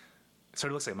 It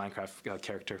sort of looks like a Minecraft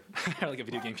character, like a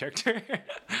video game character.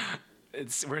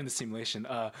 We're in the simulation.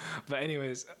 But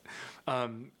anyways,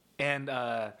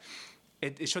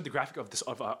 it showed the graphic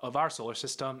of our solar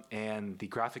system and the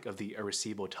graphic of the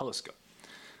Arecibo telescope.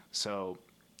 So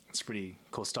it's pretty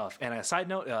cool stuff. And a side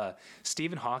note,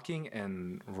 Stephen Hawking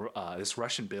and this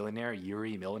Russian billionaire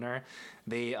Yuri Milner,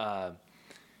 they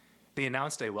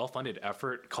announced a well-funded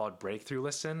effort called Breakthrough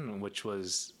Listen, which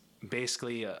was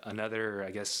basically another,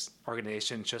 I guess,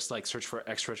 organization just like Search for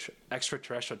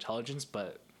Extraterrestrial Intelligence,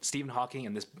 but Stephen Hawking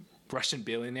and this Russian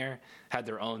billionaire had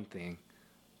their own thing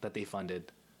that they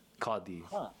funded called the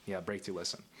Breakthrough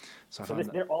Listen. So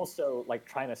they're also like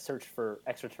trying to search for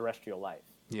extraterrestrial life.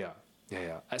 Yeah.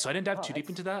 So I didn't dive too deep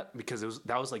into that because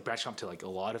that was like branching off to like a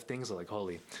lot of things. Like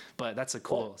holy, but that's a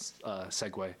cool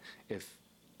segue if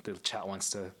the chat wants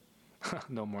to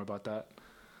know more about that.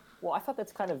 Well, I thought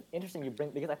that's kind of interesting you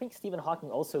bring because I think Stephen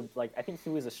Hawking also like I think he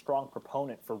was a strong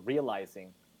proponent for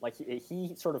realizing like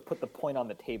he sort of put the point on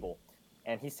the table,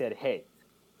 and he said, hey,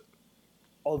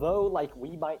 although like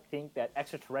we might think that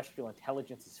extraterrestrial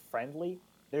intelligence is friendly,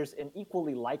 there's an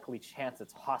equally likely chance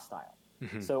it's hostile.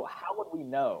 Mm-hmm. So how would we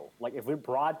know? Like if we're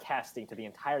broadcasting to the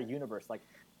entire universe, like,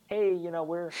 hey,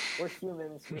 we're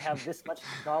humans, we have this much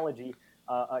technology,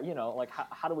 like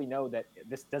how do we know that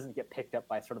this doesn't get picked up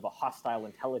by sort of a hostile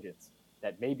intelligence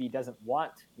that maybe doesn't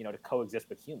want, to coexist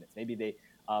with humans? Maybe they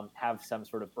have some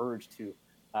sort of urge to,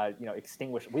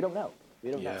 extinguish. We don't know. We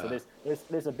don't know. So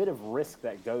there's a bit of risk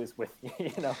that goes with,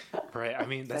 Right. I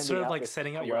mean, that's sort of like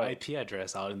setting out your IP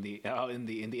address out in the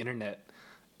internet.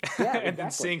 Yeah, exactly. And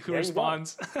then seeing who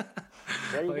responds.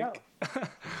 There you go.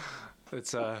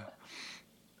 It's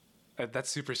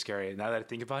that's super scary. Now that I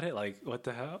think about it, like, what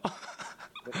the hell?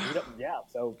 Yeah.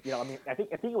 So I mean, I think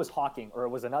it was Hawking, or it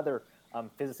was another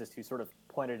physicist who sort of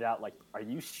pointed out, like, are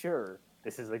you sure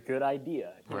this is a good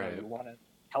idea? Right. You want to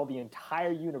tell the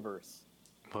entire universe.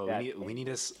 Well, we need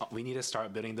to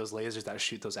start building those lasers that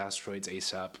shoot those asteroids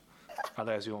ASAP.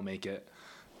 Otherwise, we won't make it.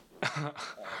 Oh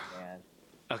man.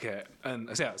 Okay, and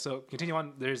so continue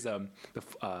on. There's the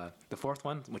fourth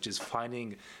one, which is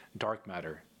finding dark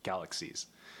matter galaxies.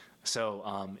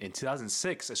 So in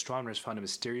 2006, astronomers found a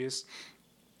mysterious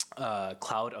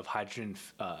cloud of hydrogen,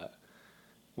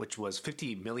 which was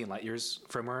 50 million light years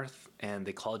from Earth, and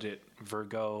they called it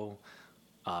Virgo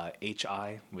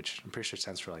HI, which I'm pretty sure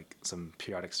stands for like some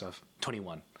periodic stuff.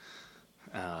 21.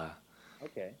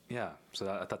 Okay. Yeah, so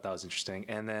I thought that was interesting,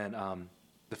 and then.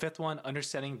 The fifth one,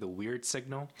 understanding the weird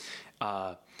signal,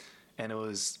 and it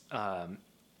was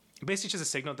basically just a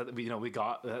signal that we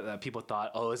got that people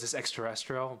thought, oh, is this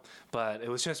extraterrestrial? But it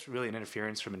was just really an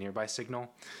interference from a nearby signal.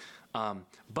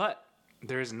 But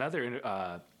there's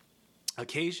another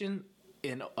occasion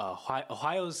in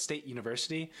Ohio State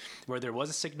University where there was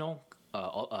a signal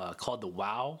called the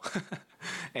WOW,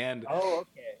 and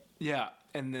okay. Yeah,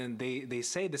 and then they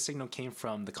say the signal came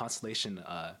from the constellation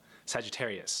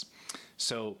Sagittarius.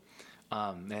 So,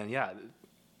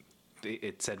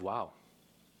 it said wow.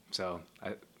 So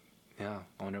I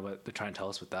wonder what they're trying to tell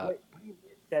us with that. Wait,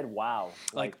 it said wow.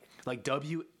 Like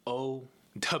WOW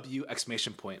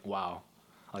exclamation point wow.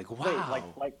 Like wow.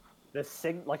 Wait,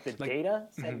 like the data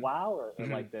said mm-hmm. wow, or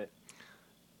mm-hmm. like the.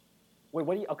 Wait,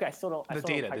 what do you? Okay, I still don't. The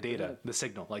data, the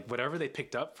signal, like whatever they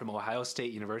picked up from Ohio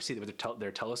State University with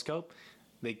their telescope,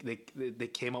 they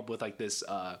came up with like this.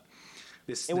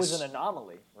 It was an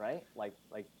anomaly, right? Like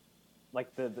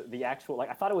the actual, like,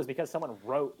 I thought it was because someone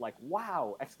wrote like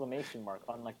 "wow!" exclamation mark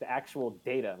on like the actual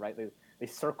data, right? They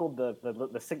circled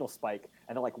the signal spike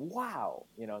and they're like "wow,"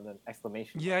 and then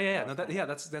exclamation mark. Yeah. No,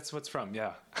 that's what's from.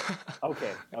 Yeah.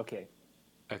 Okay.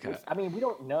 I mean, we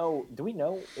don't know. Do we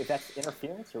know if that's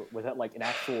interference, or was that like an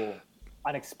actual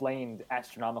unexplained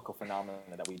astronomical phenomenon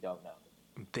that we don't know?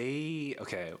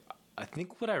 I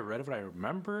think what I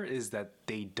remember is that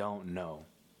they don't know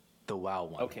the WOW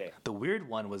one. Okay. The weird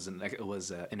one was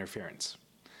interference.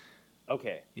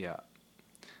 Okay. Yeah.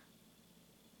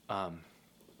 And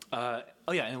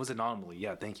it was anomaly.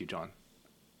 Yeah, thank you, John.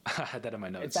 I had that in my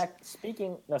notes. In fact,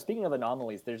 speaking of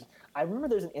anomalies, I remember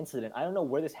there's an incident. I don't know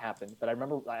where this happened, but I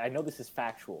know this is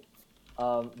factual.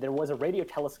 There was a radio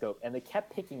telescope, and they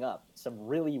kept picking up some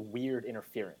really weird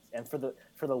interference, and for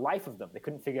the life of them, they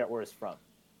couldn't figure out where it's from.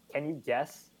 can you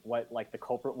guess what like the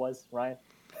culprit was, Ryan?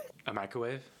 A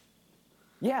microwave?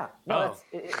 Yeah, no, Oh.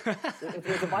 it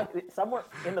was somewhere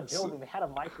in the building. They had a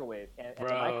microwave, and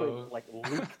the microwave like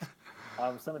leaked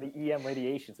some of the EM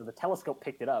radiation. So the telescope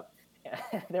picked it up,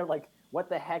 and they're like, "What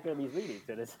the heck are these readings?"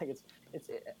 And it's like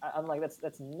I'm like,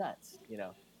 that's nuts, you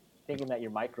know, thinking that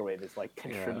your microwave is like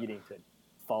contributing to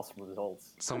false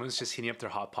results. Someone's just heating up their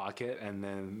hot pocket, and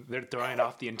then they're throwing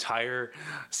off the entire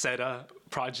SETA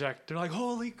project. They're like,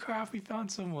 "Holy crap, we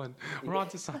found someone! We're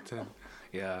onto something."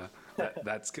 Yeah,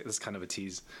 that's kind of a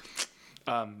tease.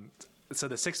 So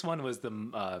the sixth one was the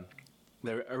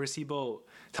Arecibo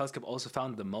telescope also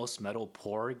found the most metal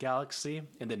poor galaxy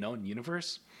in the known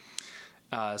universe.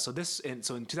 So in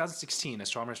 2016,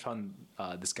 astronomers found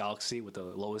this galaxy with the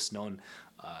lowest known,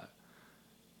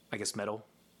 I guess, metal.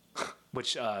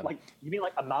 Which like you mean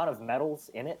like amount of metals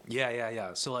in it?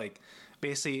 Yeah. So like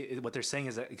basically what they're saying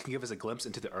is that it can give us a glimpse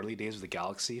into the early days of the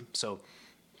galaxy. So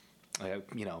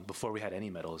you know, before we had any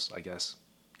metals, I guess.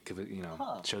 You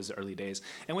know, shows the early days.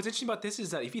 And what's interesting about this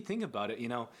is that if you think about it, you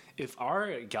know, if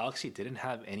our galaxy didn't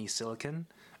have any silicon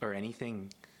or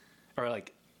anything, or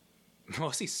like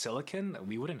mostly silicon,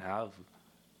 we wouldn't have,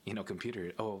 you know,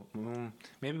 computer.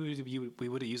 Maybe we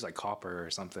would have used like copper or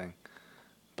something,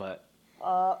 but.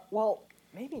 Well,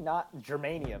 maybe not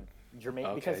germanium.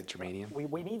 Because germanium.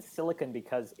 We need silicon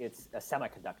because it's a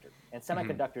semiconductor, and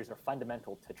semiconductors are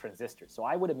fundamental to transistors. So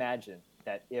I would imagine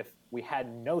that if we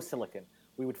had no silicon,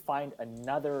 we would find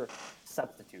another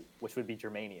substitute, which would be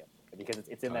germanium, because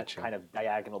it's in that kind of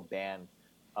diagonal band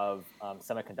of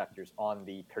semiconductors on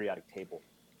the periodic table.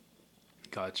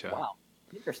 Gotcha. Wow,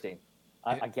 interesting.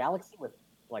 A galaxy with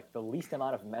like the least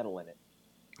amount of metal in it.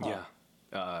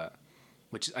 Yeah.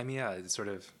 Which, I mean, yeah, it's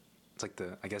like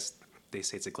I guess they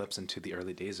say it's a glimpse into the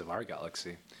early days of our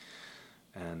galaxy.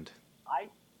 And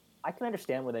I can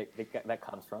understand where that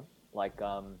comes from. Like,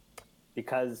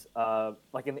 because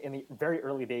like in the very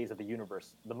early days of the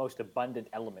universe, the most abundant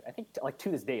element, I think like to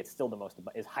this day, it's still the most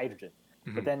abundant, is hydrogen.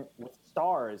 Mm-hmm. But then with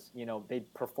stars, you know, they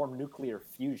perform nuclear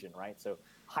fusion, right? So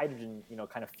hydrogen, you know,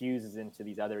 kind of fuses into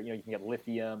these other, you know, you can get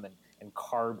lithium and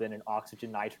carbon and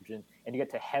oxygen, nitrogen, and you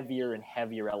get to heavier and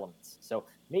heavier elements. So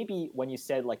maybe when you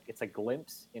said like it's a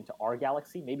glimpse into our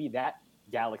galaxy, maybe that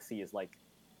galaxy is like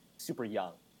super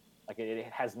young. Like it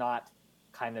has not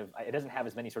it doesn't have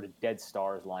as many sort of dead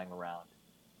stars lying around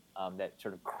that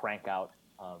sort of crank out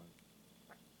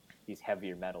these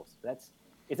heavier metals.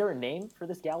 Is there a name for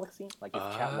this galaxy? Like if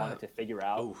chat wanted to figure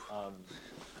out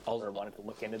or wanted to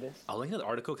look into this? I'll link to the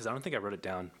article because I don't think I wrote it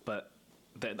down, but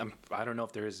I don't know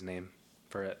if there is a name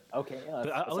for it. Okay, yeah,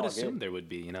 but I would assume there would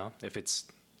be, you know, if it's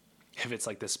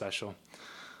like this special.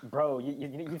 Bro,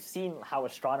 you've seen how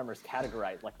astronomers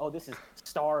categorize, like, oh, this is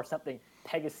star something,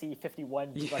 Pegasi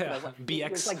 51. Yeah, BX.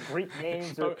 There's like Greek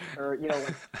names or you know,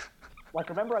 like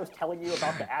remember I was telling you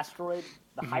about the asteroid,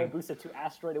 the Hayabusa 2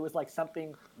 asteroid? It was like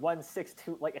something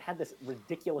 162, like it had this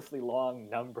ridiculously long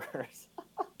numbers.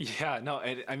 Yeah, no,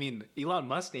 I mean, Elon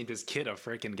Musk named his kid a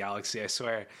freaking galaxy, I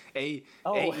swear. AE,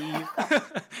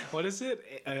 what is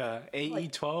it?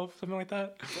 AE12, something like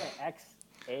that? Yeah,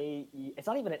 XAE. It's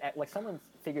not even like someone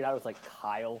figured out it was like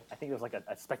Kyle. I think it was like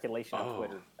a speculation on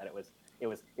Twitter that it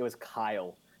was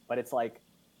Kyle, but it's like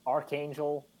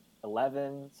Archangel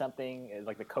 11 something is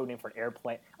like the code name for an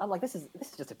airplane. I'm like, this is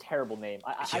just a terrible name.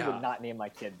 I would not name my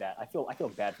kid that. I feel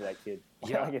bad for that kid.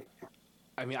 Yeah.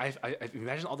 I mean, I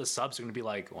imagine all the subs are going to be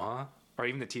like, what? Or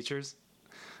even the teachers.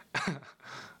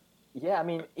 Yeah, I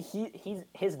mean,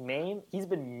 his name, he's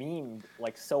been memed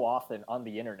like so often on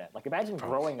the internet. Like, imagine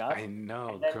growing up. I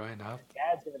know, growing up.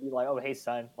 Dad's going to be like, oh, hey,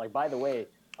 son, like, by the way,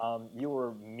 you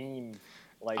were memed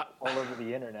like all over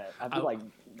the internet. I'd be like,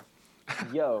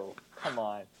 yo, come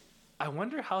on. I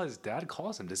wonder how his dad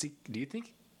calls him. Do you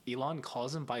think Elon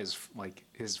calls him by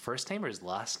his first name or his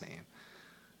last name?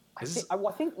 I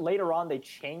think later on they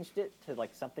changed it to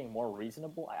like something more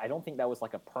reasonable. I don't think that was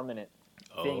like a permanent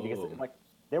thing because like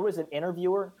there was an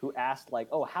interviewer who asked like,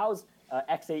 "Oh, how's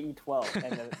XAE12?"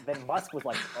 And then Musk was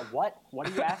like, "What? What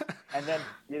do you ask?" And then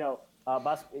you know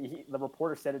Musk, the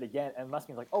reporter said it again, and Musk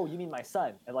was like, "Oh, you mean my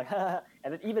son?" And like, and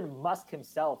then even Musk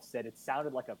himself said it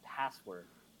sounded like a password.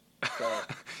 So,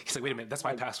 he's like, "Wait a minute, that's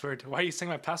my password. Why are you saying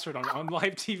my password on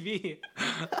live TV?"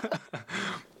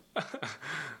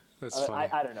 That's funny.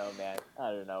 I don't know, man.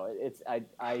 I don't know.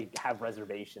 I have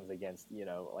reservations against, you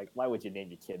know, like, why would you name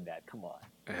your kid that? Come on.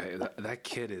 That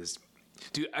kid is,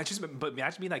 dude. But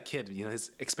imagine being that kid. You know, his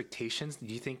expectations.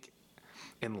 Do you think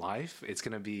in life it's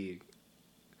gonna be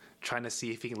trying to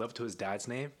see if he can live up to his dad's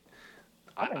name?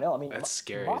 I don't know. I mean, that's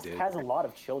scary, Musk dude. has a lot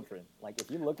of children. Like, if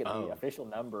you look at the official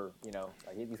number, you know,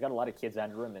 like, he's got a lot of kids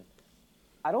under him, and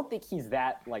I don't think he's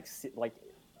that like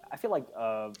I feel like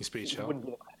He's pretty he chill. wouldn't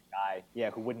be the kind of guy,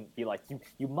 who wouldn't be like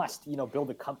you must build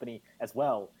a company as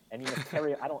well and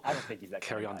carry. I don't think he's that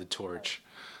Carry kind on of the guy. torch.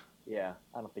 Yeah,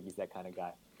 I don't think he's that kind of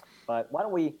guy. But why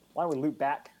don't we loop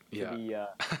back to Yeah.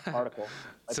 the article?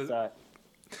 Let's, So-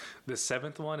 The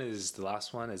seventh one is the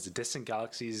last one is the distant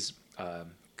galaxies.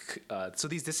 So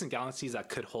these distant galaxies that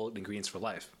could hold ingredients for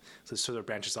life. So this sort of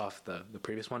branches off the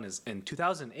previous one. Is in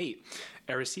 2008,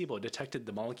 Arecibo detected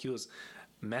the molecules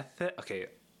Okay,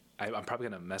 I'm probably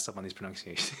gonna mess up on these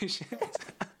pronunciations.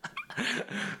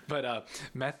 But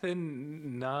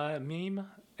methanamine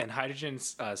and hydrogen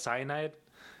cyanide,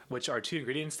 which are two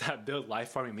ingredients that build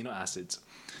life-forming amino acids,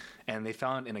 and they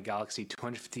found in a galaxy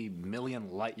 250 million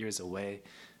light years away,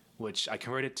 which I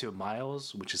converted to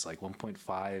miles, which is like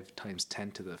 1.5 times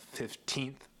 10 to the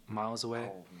 15th miles away.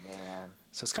 oh man,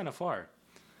 So it's kind of far.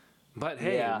 But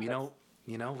hey, Yeah,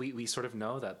 we sort of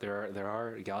know that there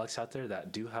are galaxies out there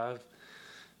that do have,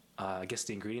 I guess,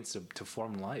 the ingredients to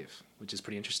form life, which is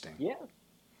pretty interesting. yeah.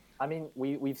 I mean,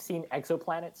 we've seen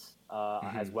exoplanets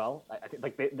as well. I think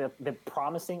like they're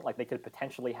promising, like they could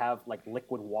potentially have like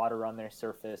liquid water on their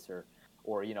surface, or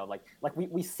like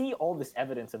we see all this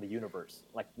evidence in the universe,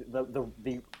 like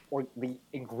the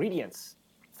ingredients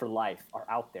for life are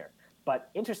out there. But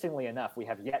interestingly enough, we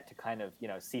have yet to kind of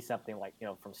see something like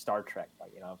from Star Trek,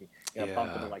 like if you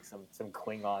bump into like some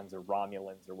Klingons or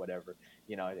Romulans or whatever.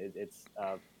 It's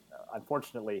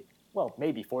unfortunately, well,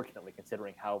 maybe fortunately,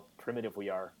 considering how primitive we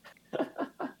are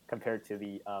compared to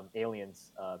the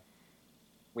aliens,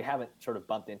 we haven't sort of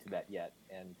bumped into that yet.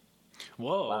 And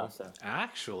Whoa, Wow, so-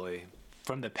 actually,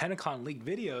 from the Pentagon leaked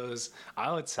videos,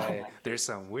 I would say there's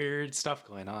some weird stuff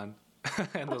going on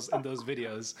in those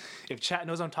videos. If chat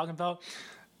knows what I'm talking about,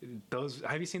 those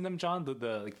have you seen them, John?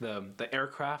 The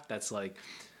aircraft that's like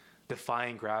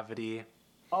defying gravity.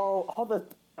 oh, all those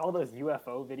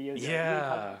UFO videos. you were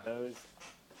talking about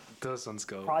Those ones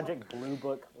go. Project Blue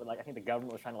Book, where like I think the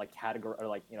government was trying to like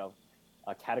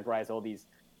categorize all these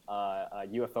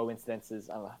UFO incidences.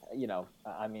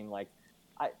 I mean, like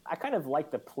I kind of like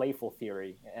the playful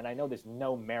theory, and I know there's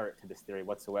no merit to this theory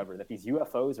whatsoever, that these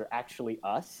UFOs are actually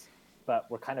us, but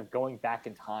we're kind of going back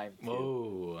in time to,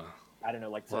 Whoa. I don't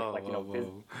know, like Whoa, like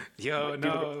whoa. Yo, like,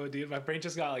 no, dude, my brain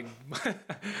just got like.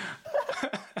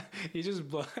 You just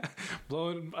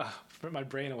blown my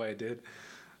brain away, dude.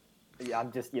 yeah,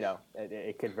 I'm just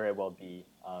it could very well be.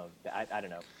 I don't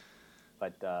know,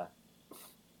 but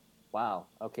wow.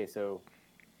 Okay, so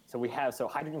we have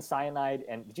hydrogen cyanide,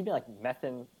 and did you mean like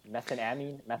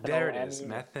methanamine? There it is,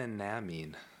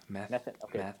 Methanamine? methanamine.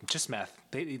 Okay. Meth, just meth.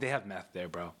 They have meth there,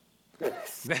 bro.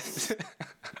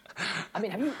 I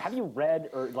mean, have you read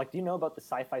or like do you know about the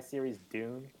sci-fi series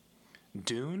Dune?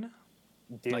 Dune?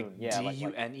 Dune, Like yeah,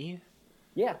 D-U-N-E?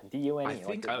 yeah, D-U-N-E. I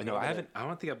think I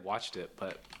don't think I've watched it,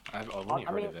 but I've only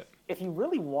heard of it. If you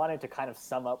really wanted to kind of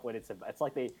sum up what it's about, it's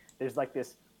like there's like the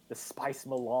spice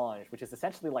melange, which is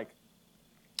essentially like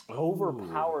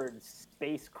overpowered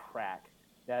space crack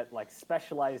that like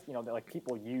specialized, that like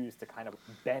people use to kind of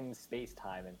bend space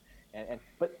time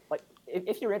but like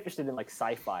if you're interested in like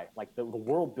sci-fi, like the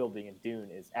world building in Dune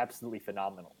is absolutely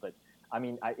phenomenal. But I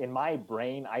mean, in my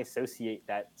brain, I associate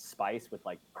that spice with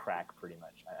like crack pretty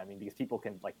much. I mean, because people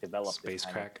can like develop Space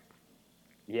this crack.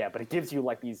 yeah, but it gives you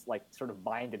like these like sort of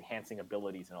mind enhancing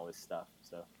abilities and all this stuff.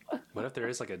 So What if there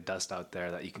is like a dust out there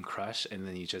that you can crush and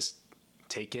then you just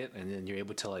take it and then you're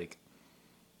able to like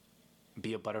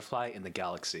be a butterfly in the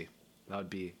galaxy? That would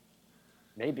be.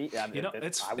 maybe I mean,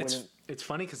 It's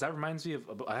funny because that reminds me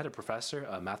of I had a professor,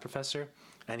 a math professor,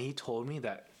 and he told me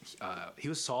that he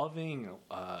was solving.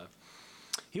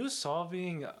 Who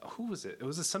was it? It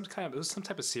was some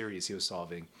type of series he was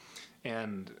solving,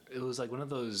 and it was like one of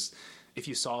those. If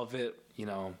you solve it,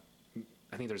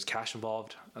 I think there's cash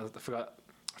involved. I forgot.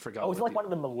 Oh, is it like one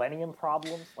of the Millennium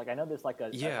problems? Like I know there's like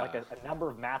a number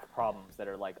of math problems that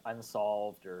are like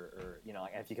unsolved, or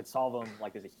like, if you could solve them,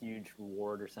 like there's a huge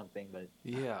reward or something. But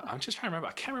Yeah, I'm just trying to remember.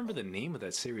 I can't remember the name of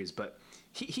that series, but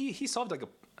he solved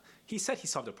he said he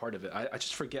solved a part of it. I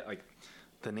just forget like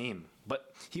the name.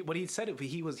 But what he said,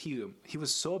 he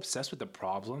was so obsessed with the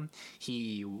problem,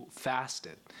 he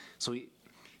fasted. So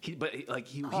he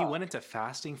went into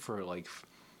fasting for like,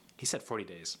 he said 40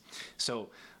 days. So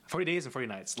 40 days and 40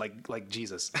 nights, like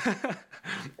Jesus.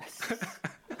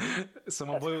 So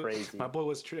my boy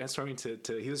was transforming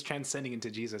he was transcending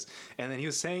into Jesus, and then he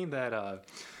was saying that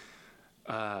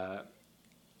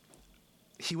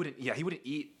he wouldn't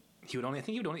eat. He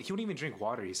wouldn't even drink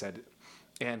water. He said,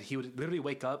 and he would literally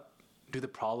wake up do the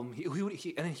problem. And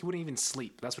then he wouldn't even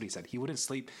sleep. That's what he said. He wouldn't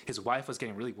sleep. His wife was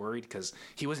getting really worried because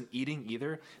he wasn't eating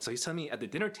either. So he's telling me at the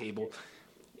dinner table,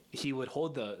 his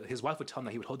wife would tell him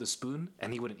that he would hold the spoon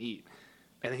and he wouldn't eat,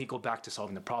 and then he'd go back to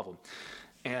solving the problem.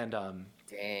 And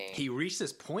he reached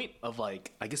this point of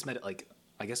like, I guess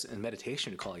in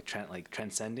meditation you call it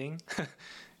transcending.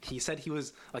 He said he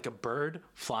was like a bird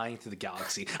flying through the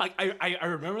galaxy. I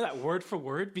remember that word for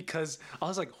word because I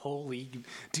was like, holy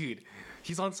dude,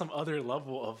 he's on some other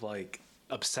level of like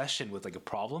obsession with like a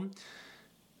problem,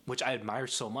 which I admire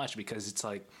so much because it's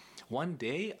like one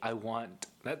day I want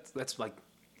that's like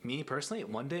me personally.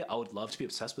 One day I would love to be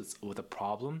obsessed with a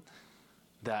problem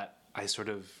that I sort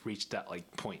of reached that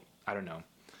like point. I don't know.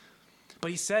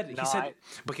 But he said,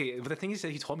 okay, but the thing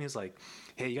he told me is like,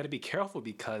 hey, you got to be careful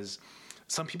because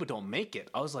some people don't make it.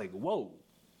 I was like, whoa,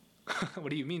 what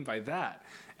do you mean by that?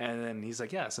 And then he's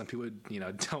like, yeah, some people,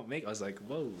 don't make it. I was like,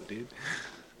 whoa, dude.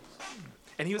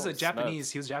 And he was a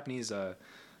Japanese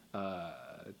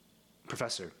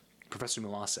professor, Professor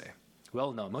Mulase,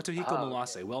 well-known, Motohiko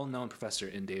Mulase, okay. well-known professor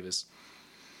in Davis.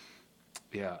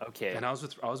 Yeah. Okay. And I was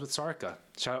with Sarika.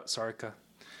 Shout out Sarika.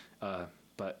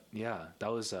 But yeah,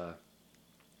 that was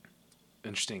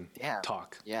interesting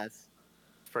talk. Yeah, it's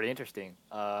pretty interesting.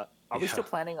 Are we still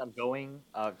planning on going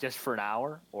just for an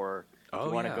hour, or do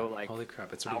you want to go like holy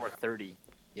crap, it's hour 30?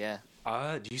 Yeah.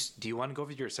 Do you want to go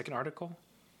over your second article?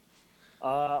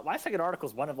 My second article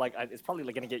is one of like it's probably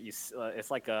like gonna get you.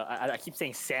 It's like I keep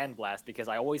saying sandblast because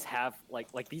I always have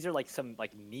like these are like some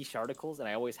like niche articles and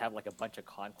I always have like a bunch of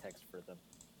context for them.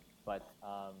 But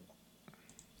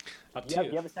do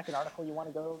you have a second article you want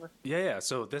to go over? Yeah.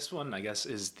 So this one I guess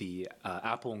is the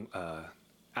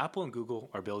Apple and Google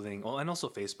are building, and also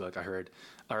Facebook. I heard,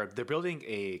 they're building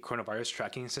a coronavirus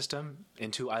tracking system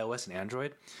into iOS and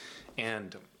Android,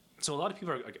 and so a lot of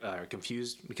people are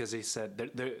confused because they said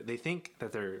they think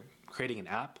that they're creating an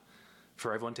app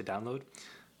for everyone to download,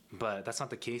 but that's not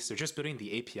the case. They're just building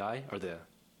the API or the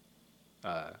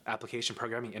application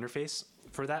programming interface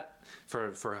for that,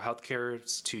 for healthcare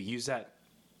to use that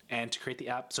and to create the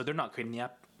app. So they're not creating the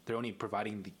app; they're only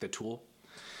providing the tool.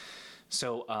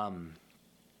 So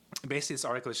basically, this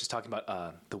article is just talking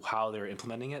about how they're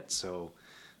implementing it. So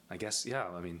I guess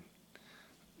I mean,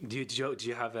 do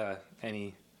you have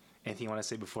anything you want to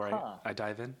say before I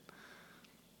dive in?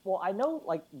 Well, I know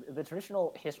like the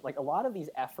traditional history, like a lot of these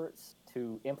efforts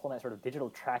to implement sort of digital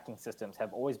tracking systems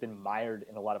have always been mired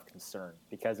in a lot of concern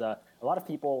because a lot of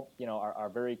people, are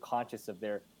very conscious of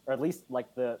or at least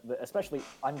like the especially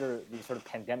under these sort of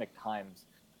pandemic times,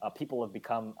 people have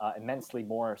become immensely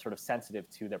more sort of sensitive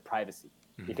to their privacy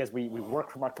because we work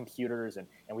from our computers and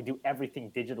we do everything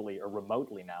digitally or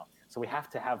remotely now. So we have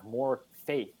to have more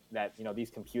faith that, these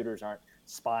computers aren't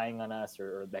spying on us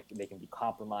or that they can be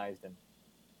compromised. And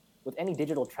with any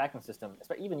digital tracking system,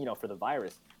 even for the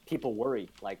virus, people worry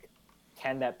like,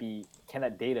 can that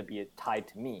data be tied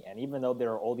to me? And even though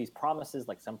there are all these promises,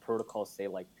 like some protocols say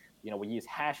like, we use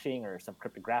hashing or some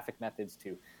cryptographic methods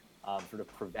to sort of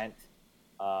prevent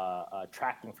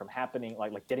tracking from happening,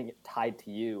 like getting it tied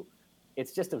to you.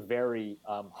 It's just a very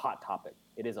hot topic.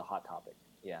 It is a hot topic.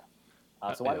 Yeah.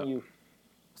 So why don't you?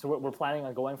 So we're planning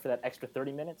on going for that extra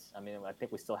 30 minutes. I mean, I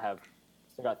think we still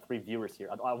got 3 viewers here.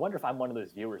 I wonder if I'm one of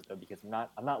those viewers though, because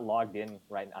I'm not logged in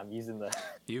right now. I'm using the.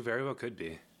 You very well could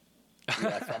be.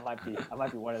 Yeah, so I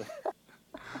might be one of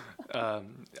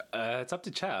them. It's up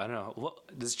to chat. I don't know.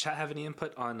 Does chat have any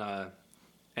input on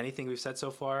anything we've said so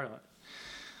far?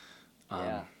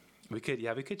 Yeah. We could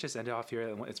just end it off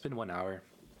here. It's been 1 hour.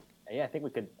 Yeah, I think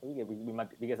we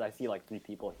might, because I see like 3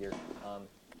 people here.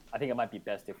 I think it might be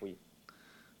best if we.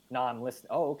 No, I'm listening.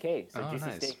 Oh, okay. So Juicy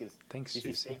nice.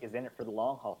 Juicy Steak is in it for the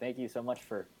long haul. Thank you so much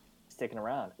for sticking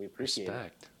around. We appreciate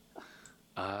it.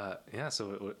 Yeah.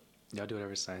 So y'all do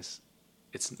whatever's nice.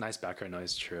 It's nice background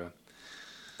noise. True.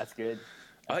 That's good.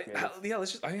 I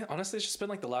honestly just spend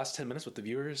like the last 10 minutes with the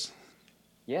viewers.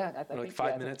 Yeah, I think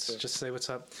 5 minutes. Just say what's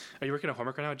up. Are you working on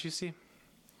homework right now, Juicy?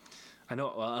 I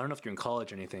know. I don't know if you're in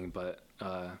college or anything, but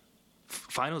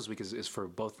finals week is for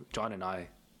both John and I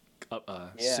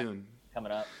soon.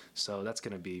 Coming up. So that's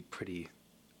gonna be pretty.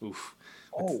 Oof.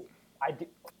 Oh,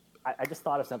 I just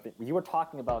thought of something. You were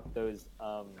talking about those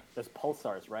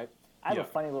pulsars, right? I have a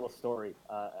funny little story.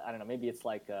 I don't know. Maybe it's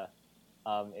like a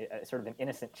sort of an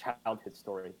innocent childhood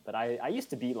story. But I used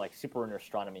to be like super into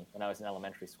astronomy when I was in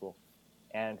elementary school,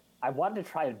 and I wanted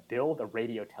to try and build a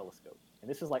radio telescope. And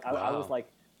this was like I was like,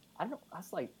 I don't know. I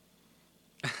was like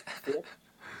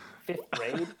fifth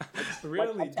grade.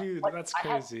 Really, dude? That's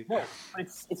crazy. No, but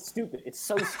it's stupid. It's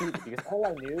so stupid because all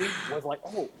I knew was like,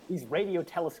 oh, these radio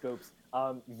telescopes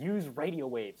use radio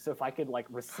waves. So if I could like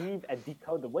receive and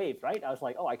decode the waves, right? I was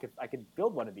like, oh, I could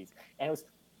build one of these. And it was,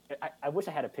 I wish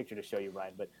I had a picture to show you,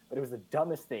 Ryan, but it was the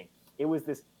dumbest thing. It was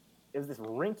this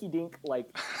rinky-dink like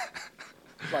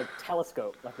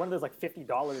telescope, like one of those like $50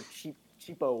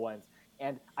 cheapo ones.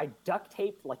 And I duct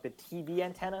taped like the TV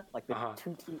antenna, like the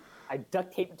I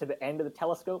duct taped it to the end of the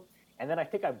telescope, and then I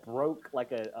think I broke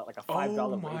like a $5 radio.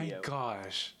 Oh my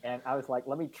gosh! And I was like,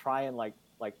 let me try and like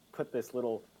put this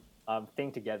little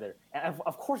thing together. And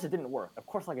of course it didn't work. Of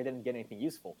course, like I didn't get anything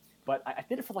useful. But I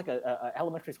did it for like a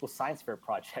elementary school science fair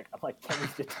project. I'm like, can we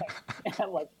detect? And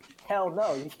I'm like, hell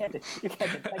no, you can't detect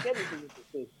anything with this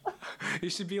thing. You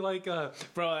should be like,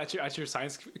 bro, at your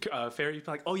science fair, you'd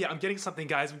be like, oh yeah, I'm getting something,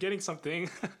 guys. I'm getting something.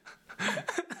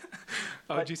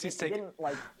 But it didn't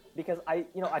like, because I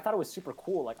thought it was super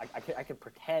cool. Like I could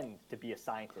pretend to be a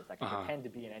scientist. I could pretend to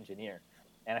be an engineer.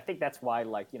 And I think that's why,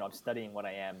 like, I'm studying what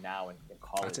I am now in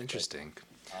college. That's interesting.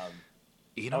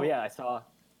 But, oh yeah, I saw.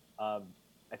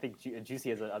 I think Juicy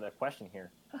has another question here.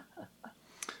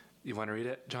 You want to read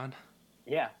it, John?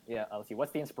 Yeah. Let's see.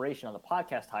 What's the inspiration on the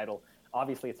podcast title?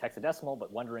 Obviously, it's hexadecimal,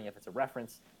 but wondering if it's a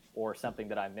reference or something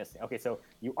that I'm missing. Okay, so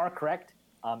you are correct.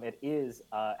 It is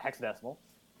hexadecimal.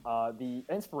 The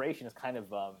inspiration is kind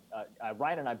of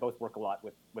Ryan and I both work a lot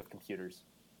with computers,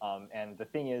 and the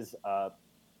thing is,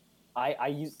 I've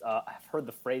heard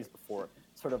the phrase before,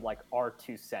 sort of like our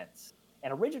 2 cents.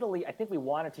 And originally, I think we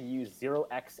wanted to use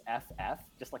 0xFF,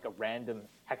 just like a random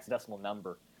hexadecimal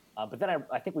number. But then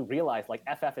I think we realized like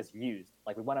FF is used.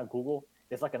 Like we went on Google,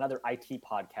 there's like another IT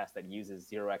podcast that uses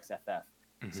 0xFF.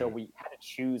 Mm-hmm. So we had to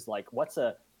choose like what's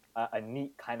a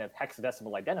neat kind of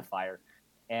hexadecimal identifier.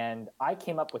 And I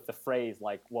came up with the phrase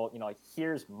like, well, like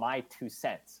here's my 2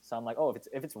 cents. So I'm like, oh,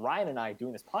 if it's Ryan and I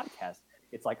doing this podcast,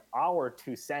 it's like our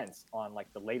 2 cents on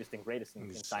like the latest and greatest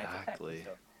in science and tech.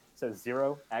 So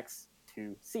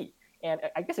 0x2c. And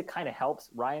I guess it kind of helps.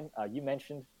 Ryan, you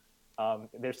mentioned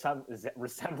there's some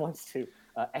resemblance to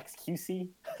XQC.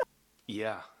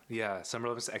 Yeah, some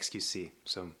relevance to XQC.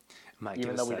 So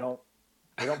even though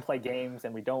we don't play games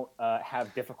and we don't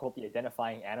have difficulty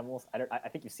identifying animals. I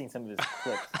think you've seen some of his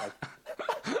clips. Like,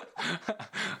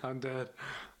 I'm dead.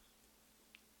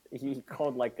 He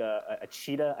called like a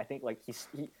cheetah. I think like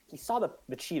he saw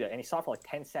the cheetah and he saw it for like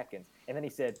 10 seconds and then he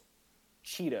said,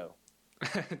 Cheeto.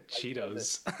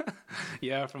 Cheetos.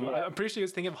 Yeah, I'm pretty sure he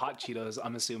was thinking of hot Cheetos,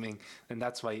 I'm assuming, and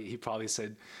that's why he probably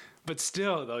said, but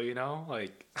still though,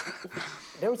 like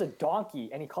there was a donkey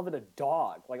and he called it a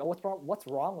dog. Like, oh, what's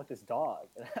wrong with this dog?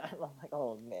 And I'm like,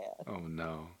 oh man. Oh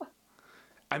no.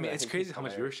 I mean, it's crazy how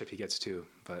much viewership he gets too,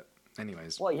 but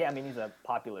anyways. Well, yeah, I mean, he's a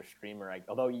popular streamer,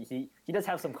 although he does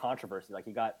have some controversy. Like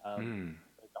he got the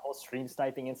whole stream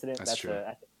sniping incident. That's true.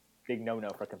 That's a big no-no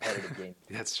for competitive games.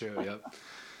 That's true, yep.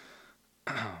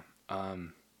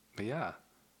 But yeah,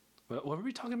 what were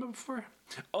we talking about before?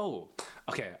 Oh,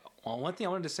 okay. Well, one thing I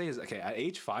wanted to say is, okay, at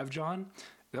age 5, John,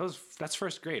 that's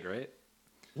first grade, right?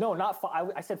 No, not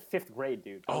 5. I said 5th grade,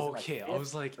 dude. Okay, I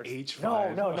was like age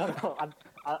 5. No.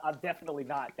 I'm definitely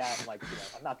not that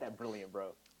I'm not that brilliant,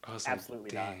 bro. I was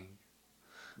absolutely like,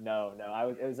 not.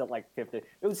 No. It was at like 5th. It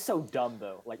was so dumb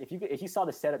though. Like if you saw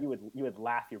the setup, you would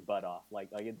laugh your butt off.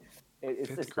 It's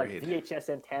just like VHS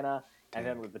antenna. And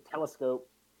then with the telescope,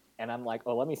 and I'm like,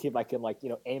 oh, let me see if I can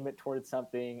aim it towards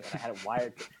something. And I had it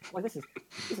wired. Like this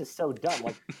is so dumb.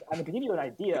 Like I mean, to give you an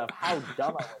idea of how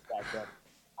dumb I was back then,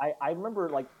 I remember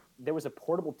like there was a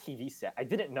portable TV set. I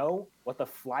didn't know what the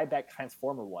flyback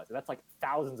transformer was. And that's like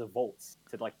thousands of volts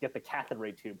to like get the cathode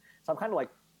ray tube. So I'm kind of like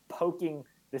poking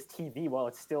this TV while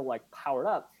it's still like powered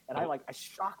up, and I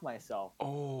shock myself.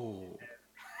 Oh.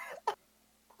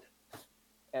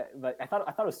 But I thought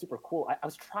it was super cool. I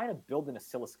was trying to build an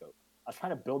oscilloscope. I was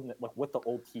trying to build it like with the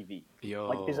old TV.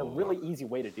 Like there's a really easy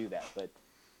way to do that,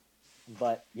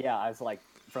 but yeah, I was like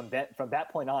from that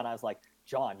point on, I was like,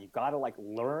 John, you gotta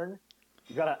learn.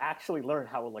 You gotta actually learn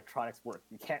how electronics work.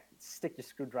 You can't stick your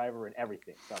screwdriver in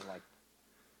everything. So I'm like,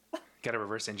 gotta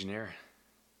reverse engineer.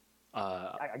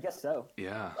 I guess so.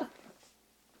 Yeah.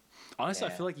 Honestly, I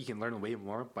feel like you can learn way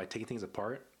more by taking things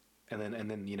apart and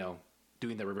then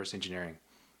doing the reverse engineering.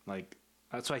 Like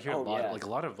that's why I hear a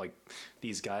lot of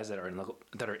these guys that are in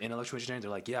electrical engineering.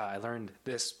 They're like, yeah, I learned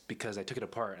this because I took it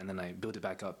apart and then I built it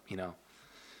back up.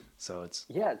 So it's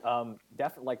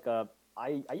definitely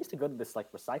I used to go to this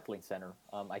recycling center.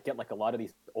 I get a lot of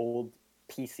these old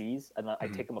PCs and I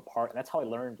take them apart, and that's how I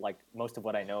learned most of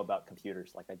what I know about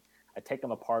computers. I take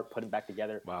them apart, put them back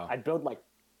together. Wow. I'd build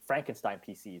Frankenstein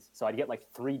PCs. So I'd get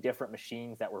 3 different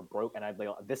machines that were broke, and I'd be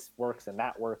like, this works and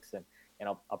that works, and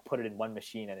I'll put it in one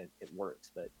machine and it works.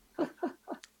 But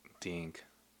dink.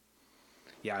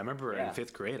 Yeah, I remember in Yeah.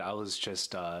 5th grade, I was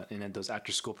just in those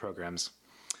after school programs.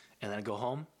 And then I go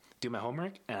home, do my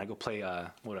homework, and I go play,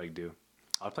 what do I do?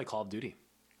 I would play Call of Duty.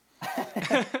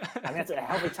 I mean, that's a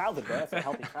healthy childhood, bro. That's a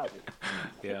healthy childhood.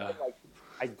 Yeah. Like,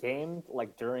 I gamed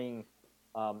like during.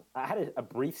 I had a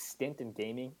brief stint in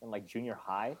gaming in like junior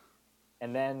high,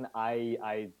 and then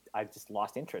I just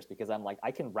lost interest because I'm like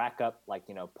I can rack up like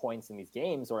points in these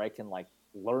games, or I can like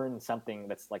learn something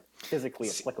that's like physically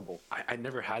applicable. I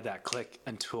never had that click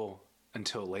until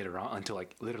later on, until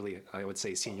like literally, I would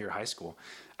say senior high school.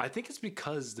 I think it's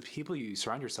because the people you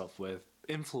surround yourself with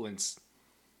influence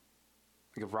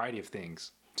like a variety of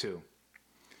things too.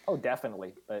 Oh,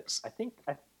 definitely. But I think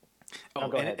Oh,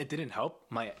 go and ahead. it didn't help.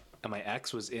 My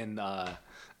ex was in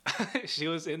she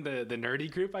was in the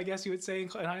nerdy group, I guess you would say, in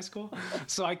high school.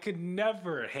 So I could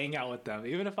never hang out with them,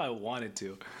 even if I wanted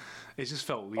to. It just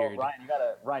felt Oh, weird.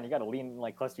 Ryan, you gotta lean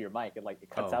like close to your mic. It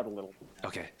cuts Oh. out a little.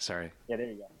 Okay, sorry, Yeah, there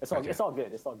you go. Okay. It's all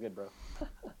good. It's all good, bro.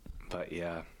 but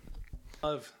yeah,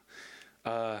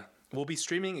 we'll be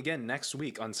streaming again next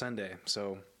week on Sunday.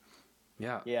 So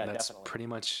yeah, Yeah, that's definitely. pretty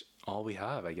much all we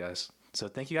have, I guess. So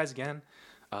thank you guys again.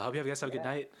 I hope you guys have a good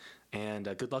night, and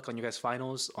good luck on your guys'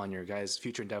 finals, on your guys'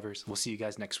 future endeavors. We'll see you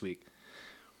guys next week.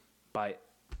 Bye.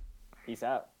 Peace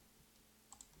out.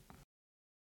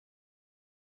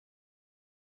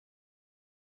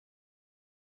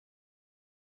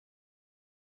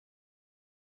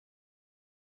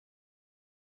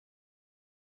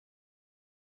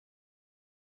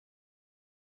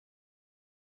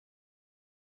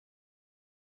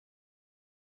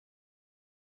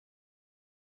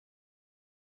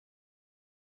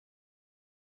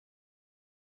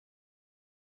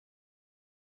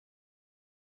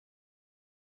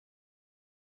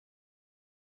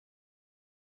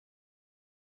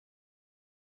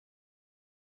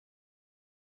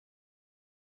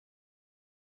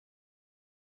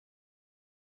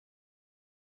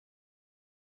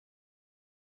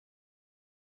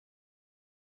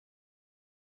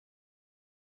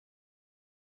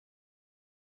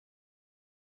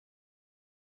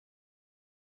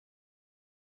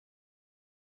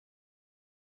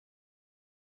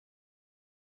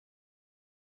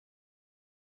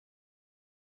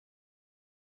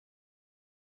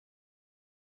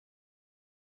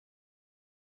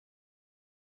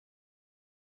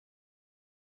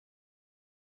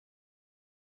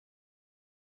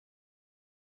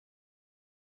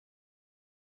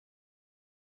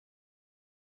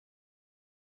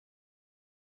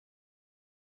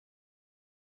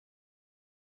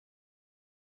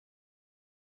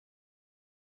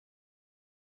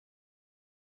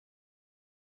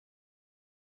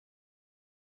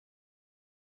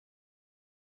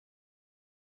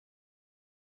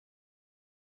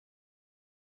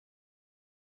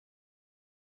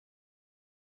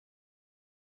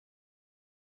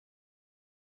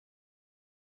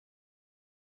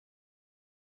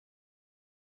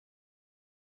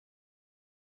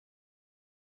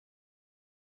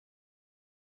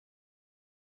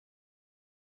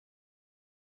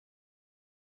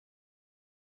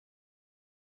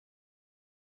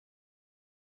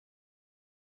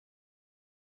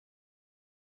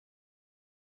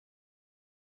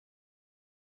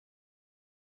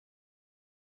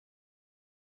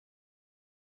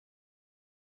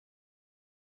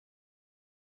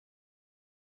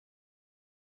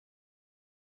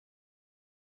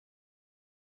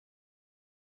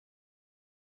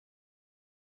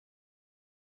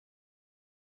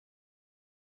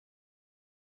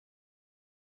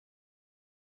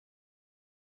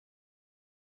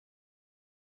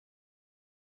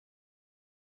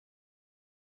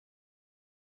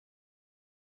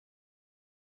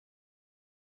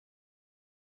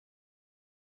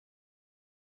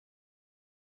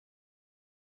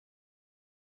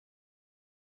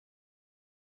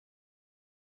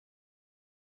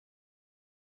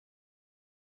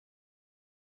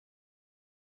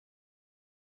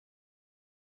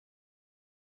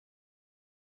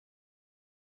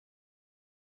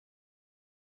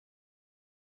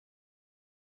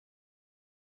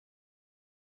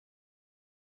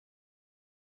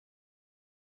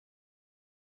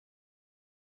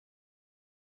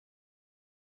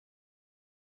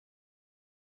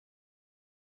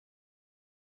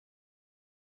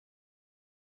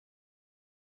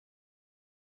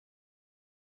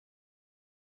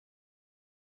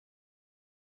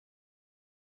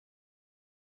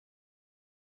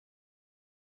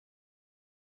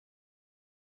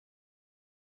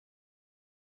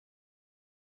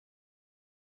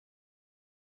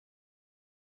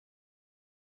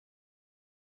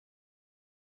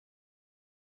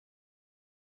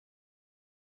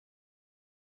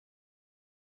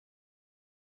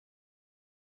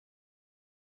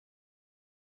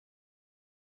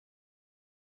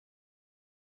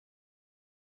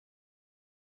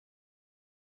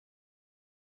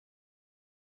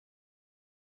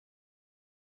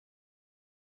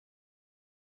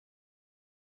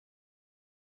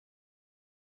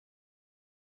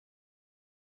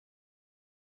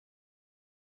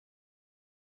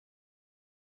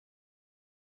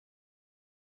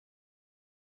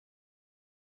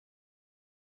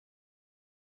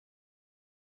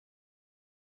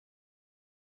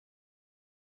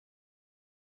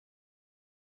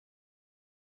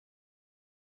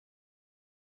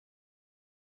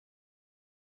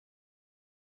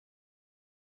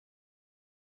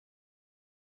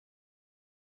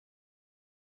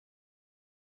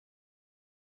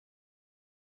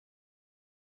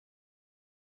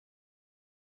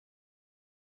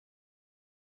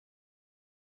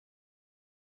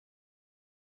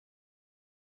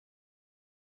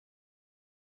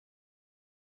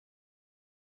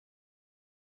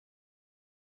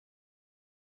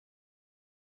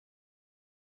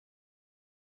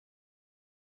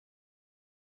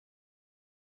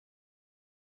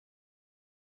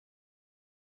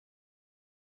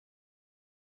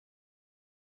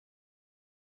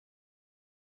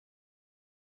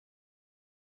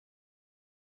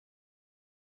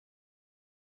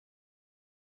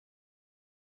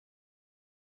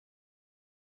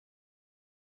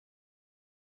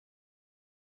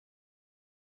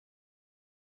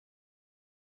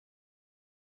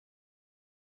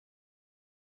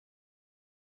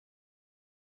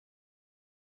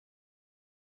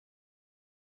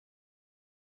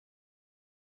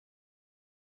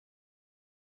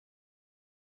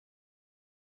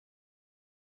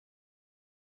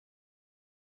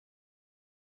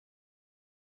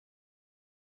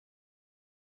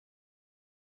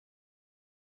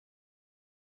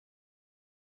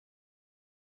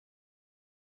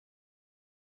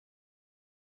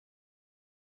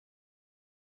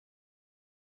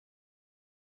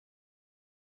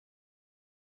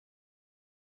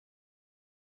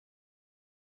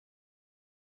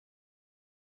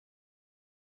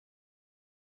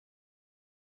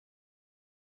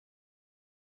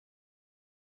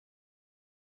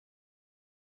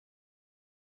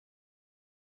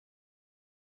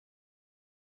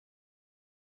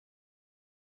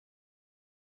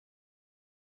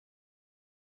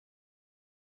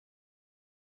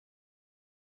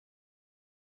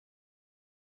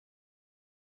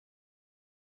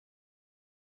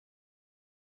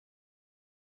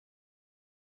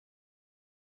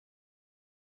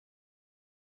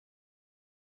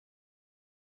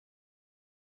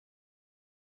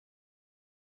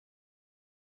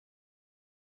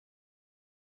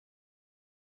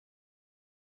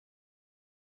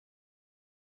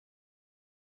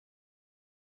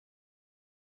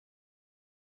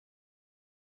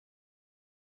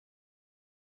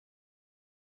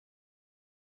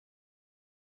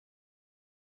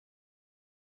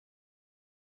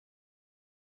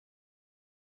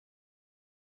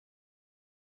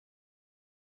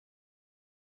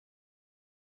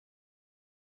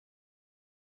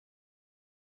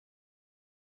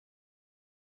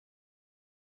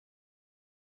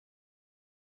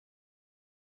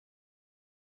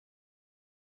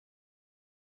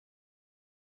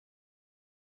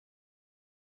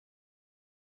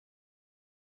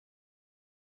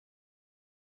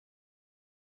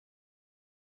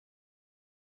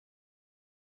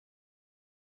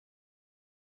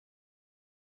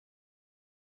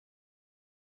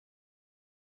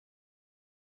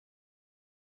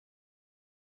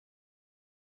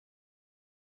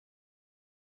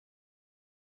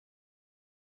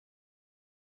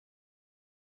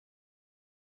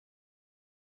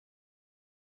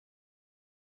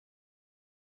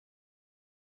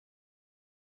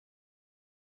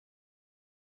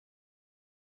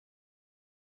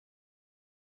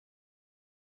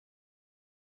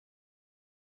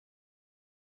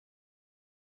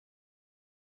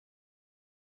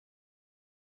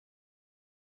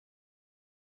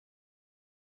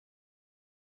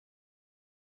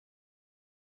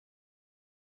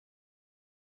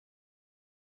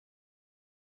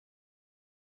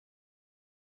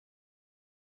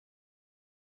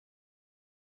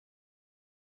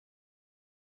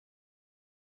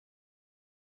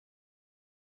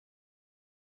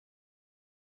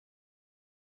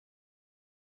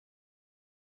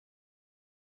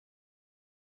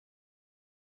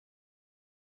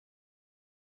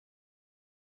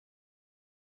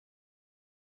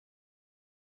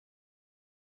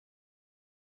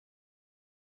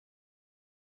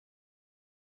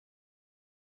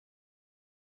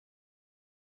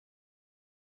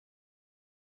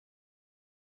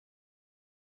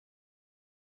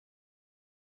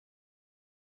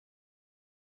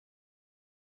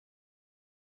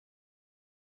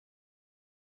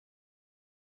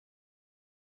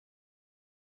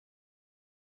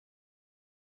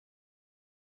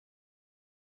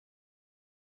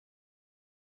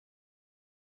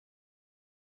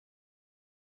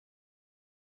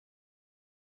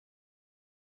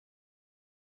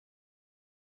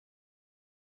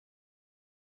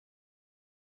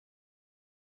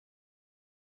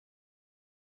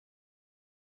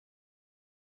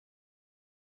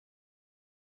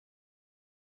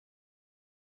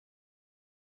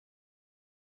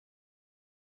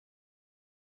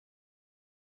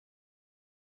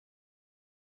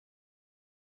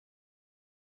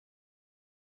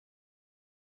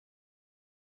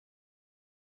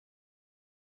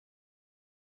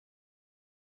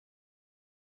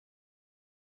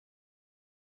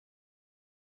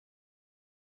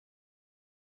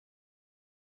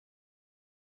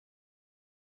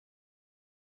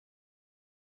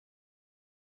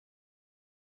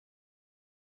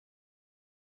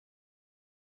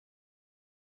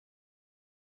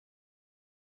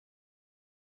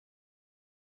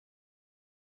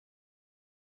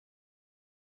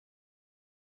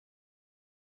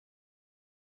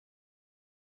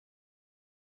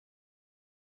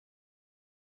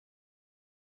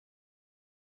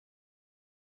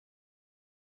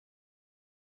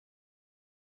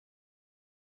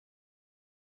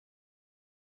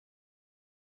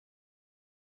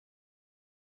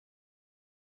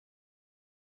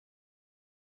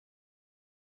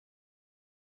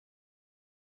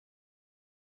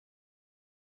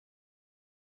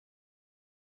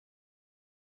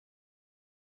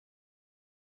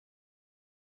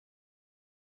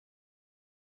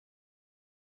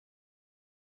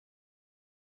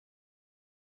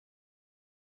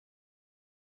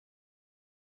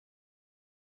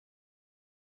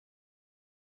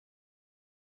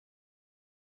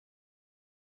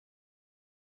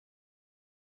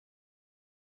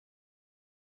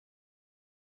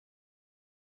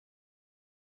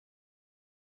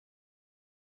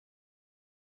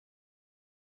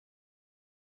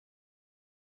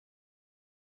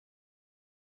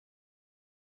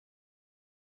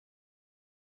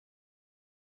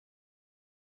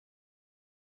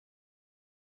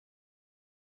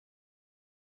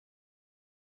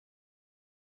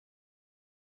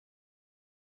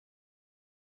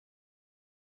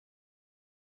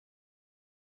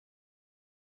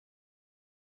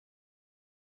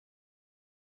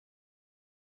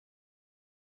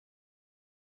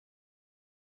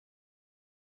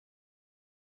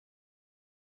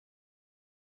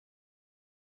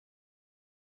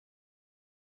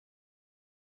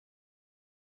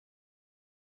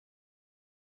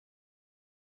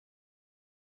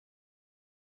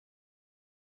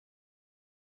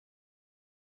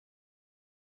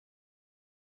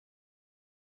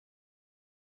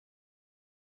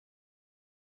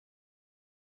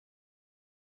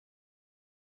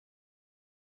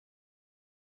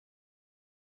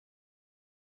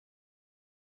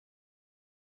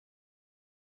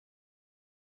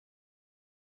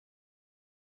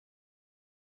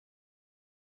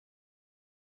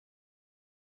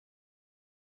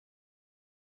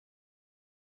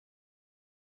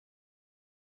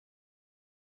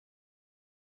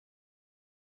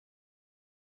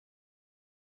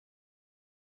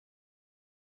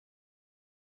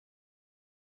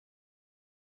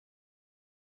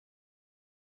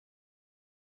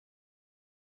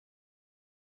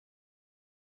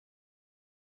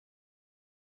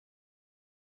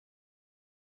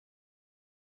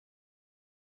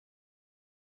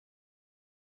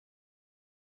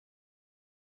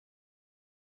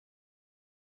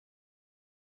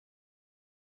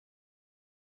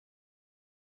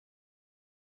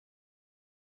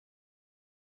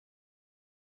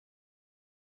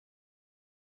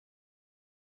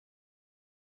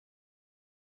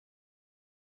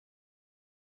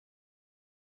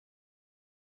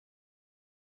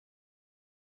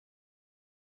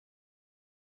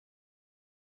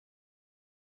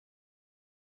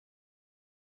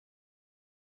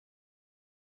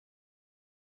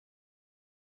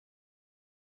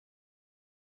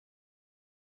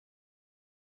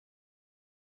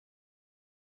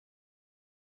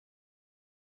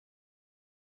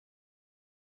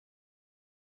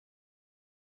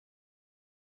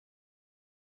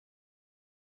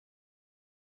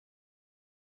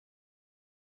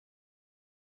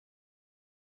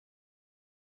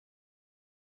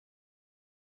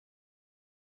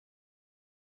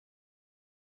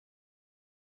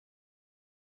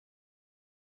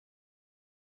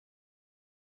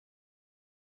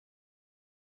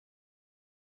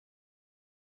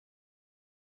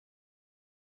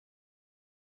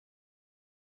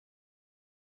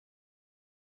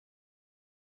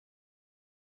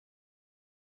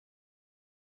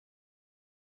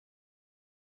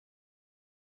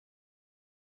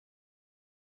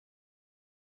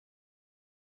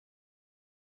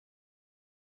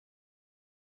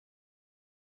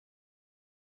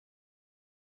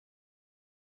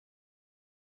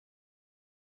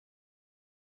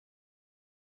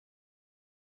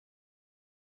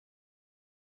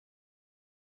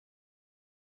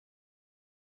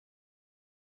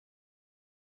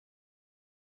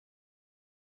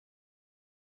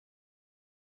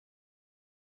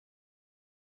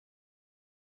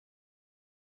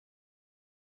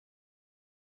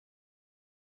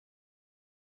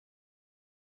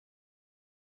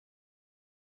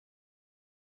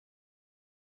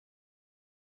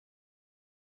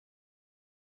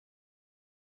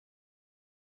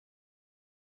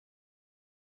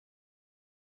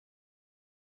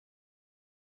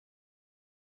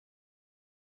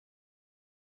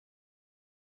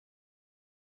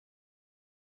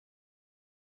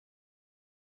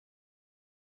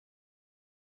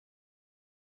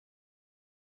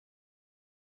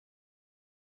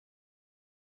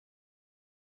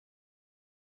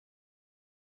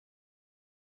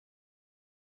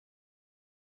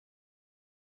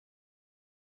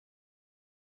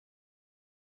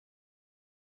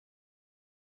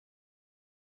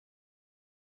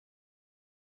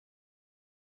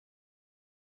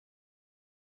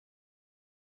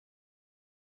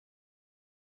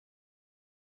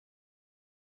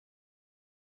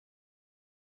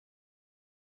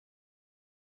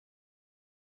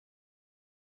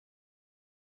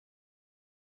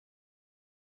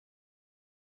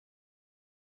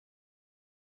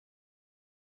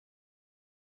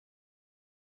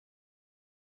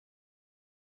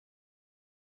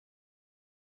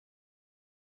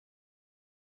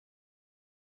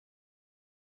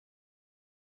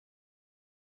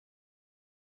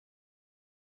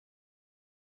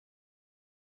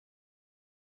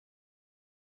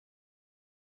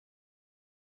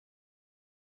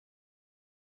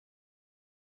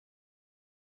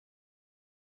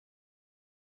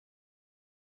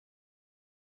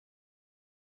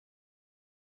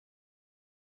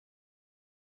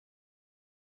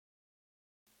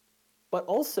 But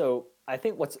also, I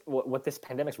think what this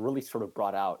pandemic's really sort of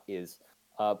brought out is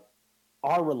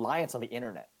our reliance on the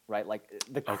internet, right? Like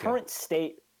the current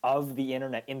state of the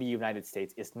internet in the United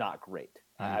States is not great.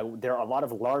 There are a lot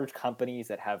of large companies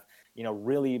that have,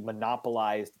 really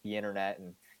monopolized the internet,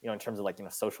 and in terms of like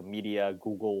social media,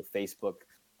 Google, Facebook,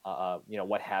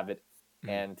 what have it,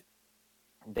 and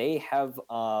they have.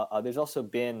 There's also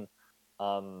been.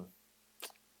 I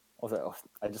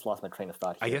just lost my train of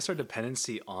thought here. I guess our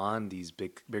dependency on these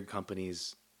big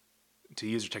companies to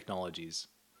use their technologies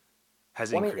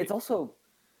has increased. I mean, it's also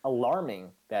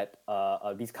alarming that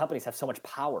these companies have so much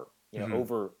power,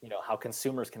 over how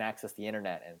consumers can access the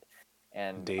internet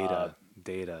and data.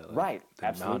 Right, the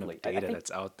absolutely. amount of data that's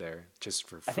out there just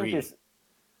for free. I think there's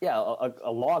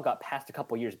a law got passed a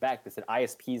couple years back that said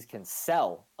ISPs can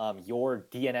sell your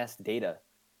DNS data.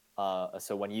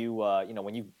 So when you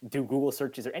when you do Google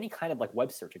searches or any kind of like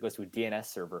web search, it goes to a DNS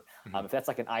server. If that's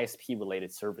like an ISP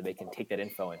related server, they can take that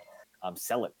info and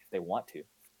sell it if they want to.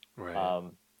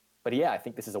 Right. But yeah, I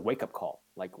think this is a wake up call.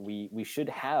 Like we should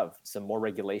have some more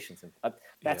regulations, and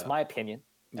that's my opinion.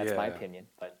 That's my opinion.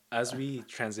 But as we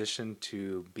transition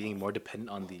to being more dependent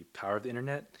on the power of the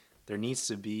internet, there needs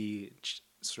to be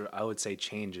I would say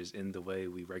changes in the way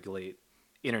we regulate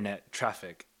internet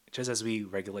traffic, just as we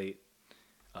regulate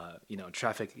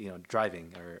traffic,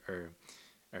 driving or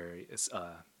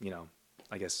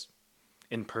I guess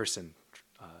in person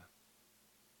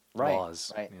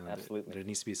laws. Right. Absolutely. There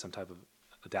needs to be some type of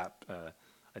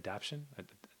adaptation.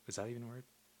 Is that even a word?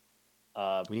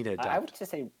 We need to adapt. I would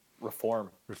just say reform.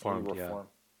 Reform.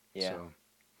 Yeah. So.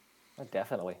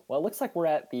 Definitely. Well, it looks like we're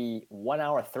at the 1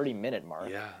 hour 30-minute mark.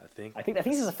 Yeah, I think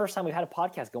this is the first time we've had a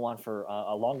podcast go on for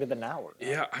longer than an hour.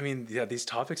 Yeah, I mean, these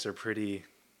topics are pretty,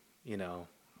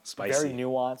 spicy. Very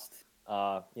nuanced.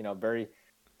 Very,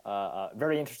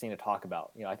 very interesting to talk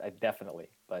about. I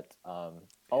definitely. But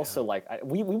also,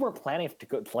 we weren't planning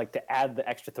to add the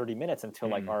extra 30 minutes until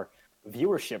like our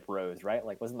viewership rose, right?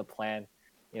 Like, wasn't the plan,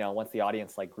 once the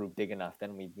audience like grew big enough,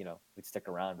 then we'd stick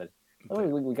around. But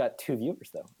we got 2 viewers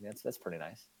though. That's pretty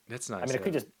nice. That's nice. I mean,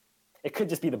 it could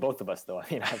just be the both of us though. I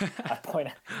mean, I point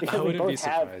out because I wouldn't be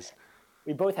surprised.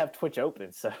 We both have Twitch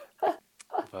open, so.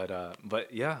 But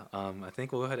yeah, I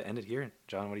think we'll go ahead and end it here.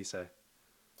 John, what do you say?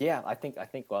 Yeah, I think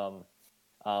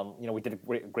we did a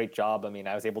great job. I mean,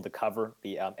 I was able to cover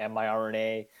the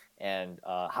mRNA and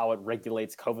how it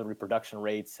regulates COVID reproduction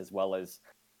rates, as well as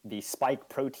the spike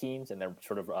proteins and their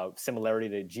sort of similarity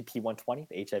to GP120,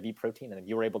 the HIV protein. And then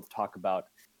you were able to talk about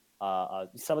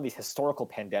some of these historical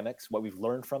pandemics, what we've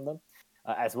learned from them,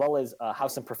 as well as how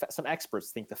some experts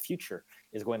think the future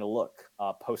is going to look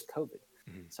post-COVID.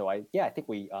 So I think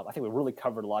we really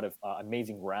covered a lot of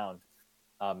amazing ground.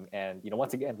 And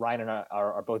once again, Ryan and I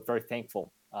are both very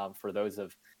thankful for those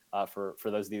of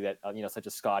you that such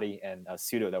as Scotty and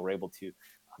Pseudo that were able to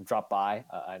drop by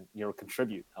and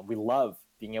contribute. We love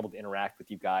being able to interact with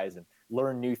you guys and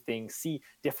learn new things, see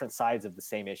different sides of the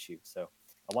same issue. So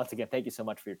once again, thank you so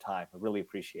much for your time. I really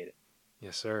appreciate it.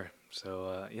 Yes, sir.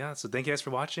 So so thank you guys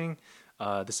for watching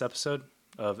this episode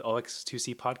of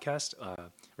OX2C podcast.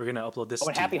 We're gonna upload this.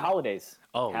 Happy holidays!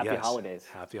 Happy holidays!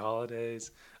 Happy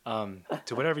holidays!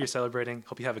 To whatever you're celebrating,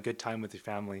 hope you have a good time with your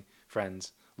family,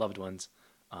 friends, loved ones,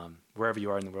 wherever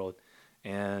you are in the world.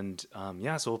 And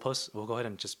so we'll go ahead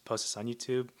and just post this on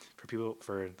YouTube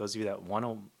for those of you that want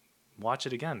to watch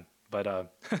it again. But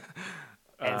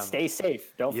and stay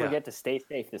safe. Don't forget to stay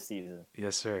safe this season.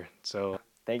 Yes, sir. So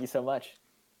thank you so much.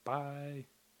 Bye.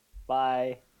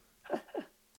 Bye.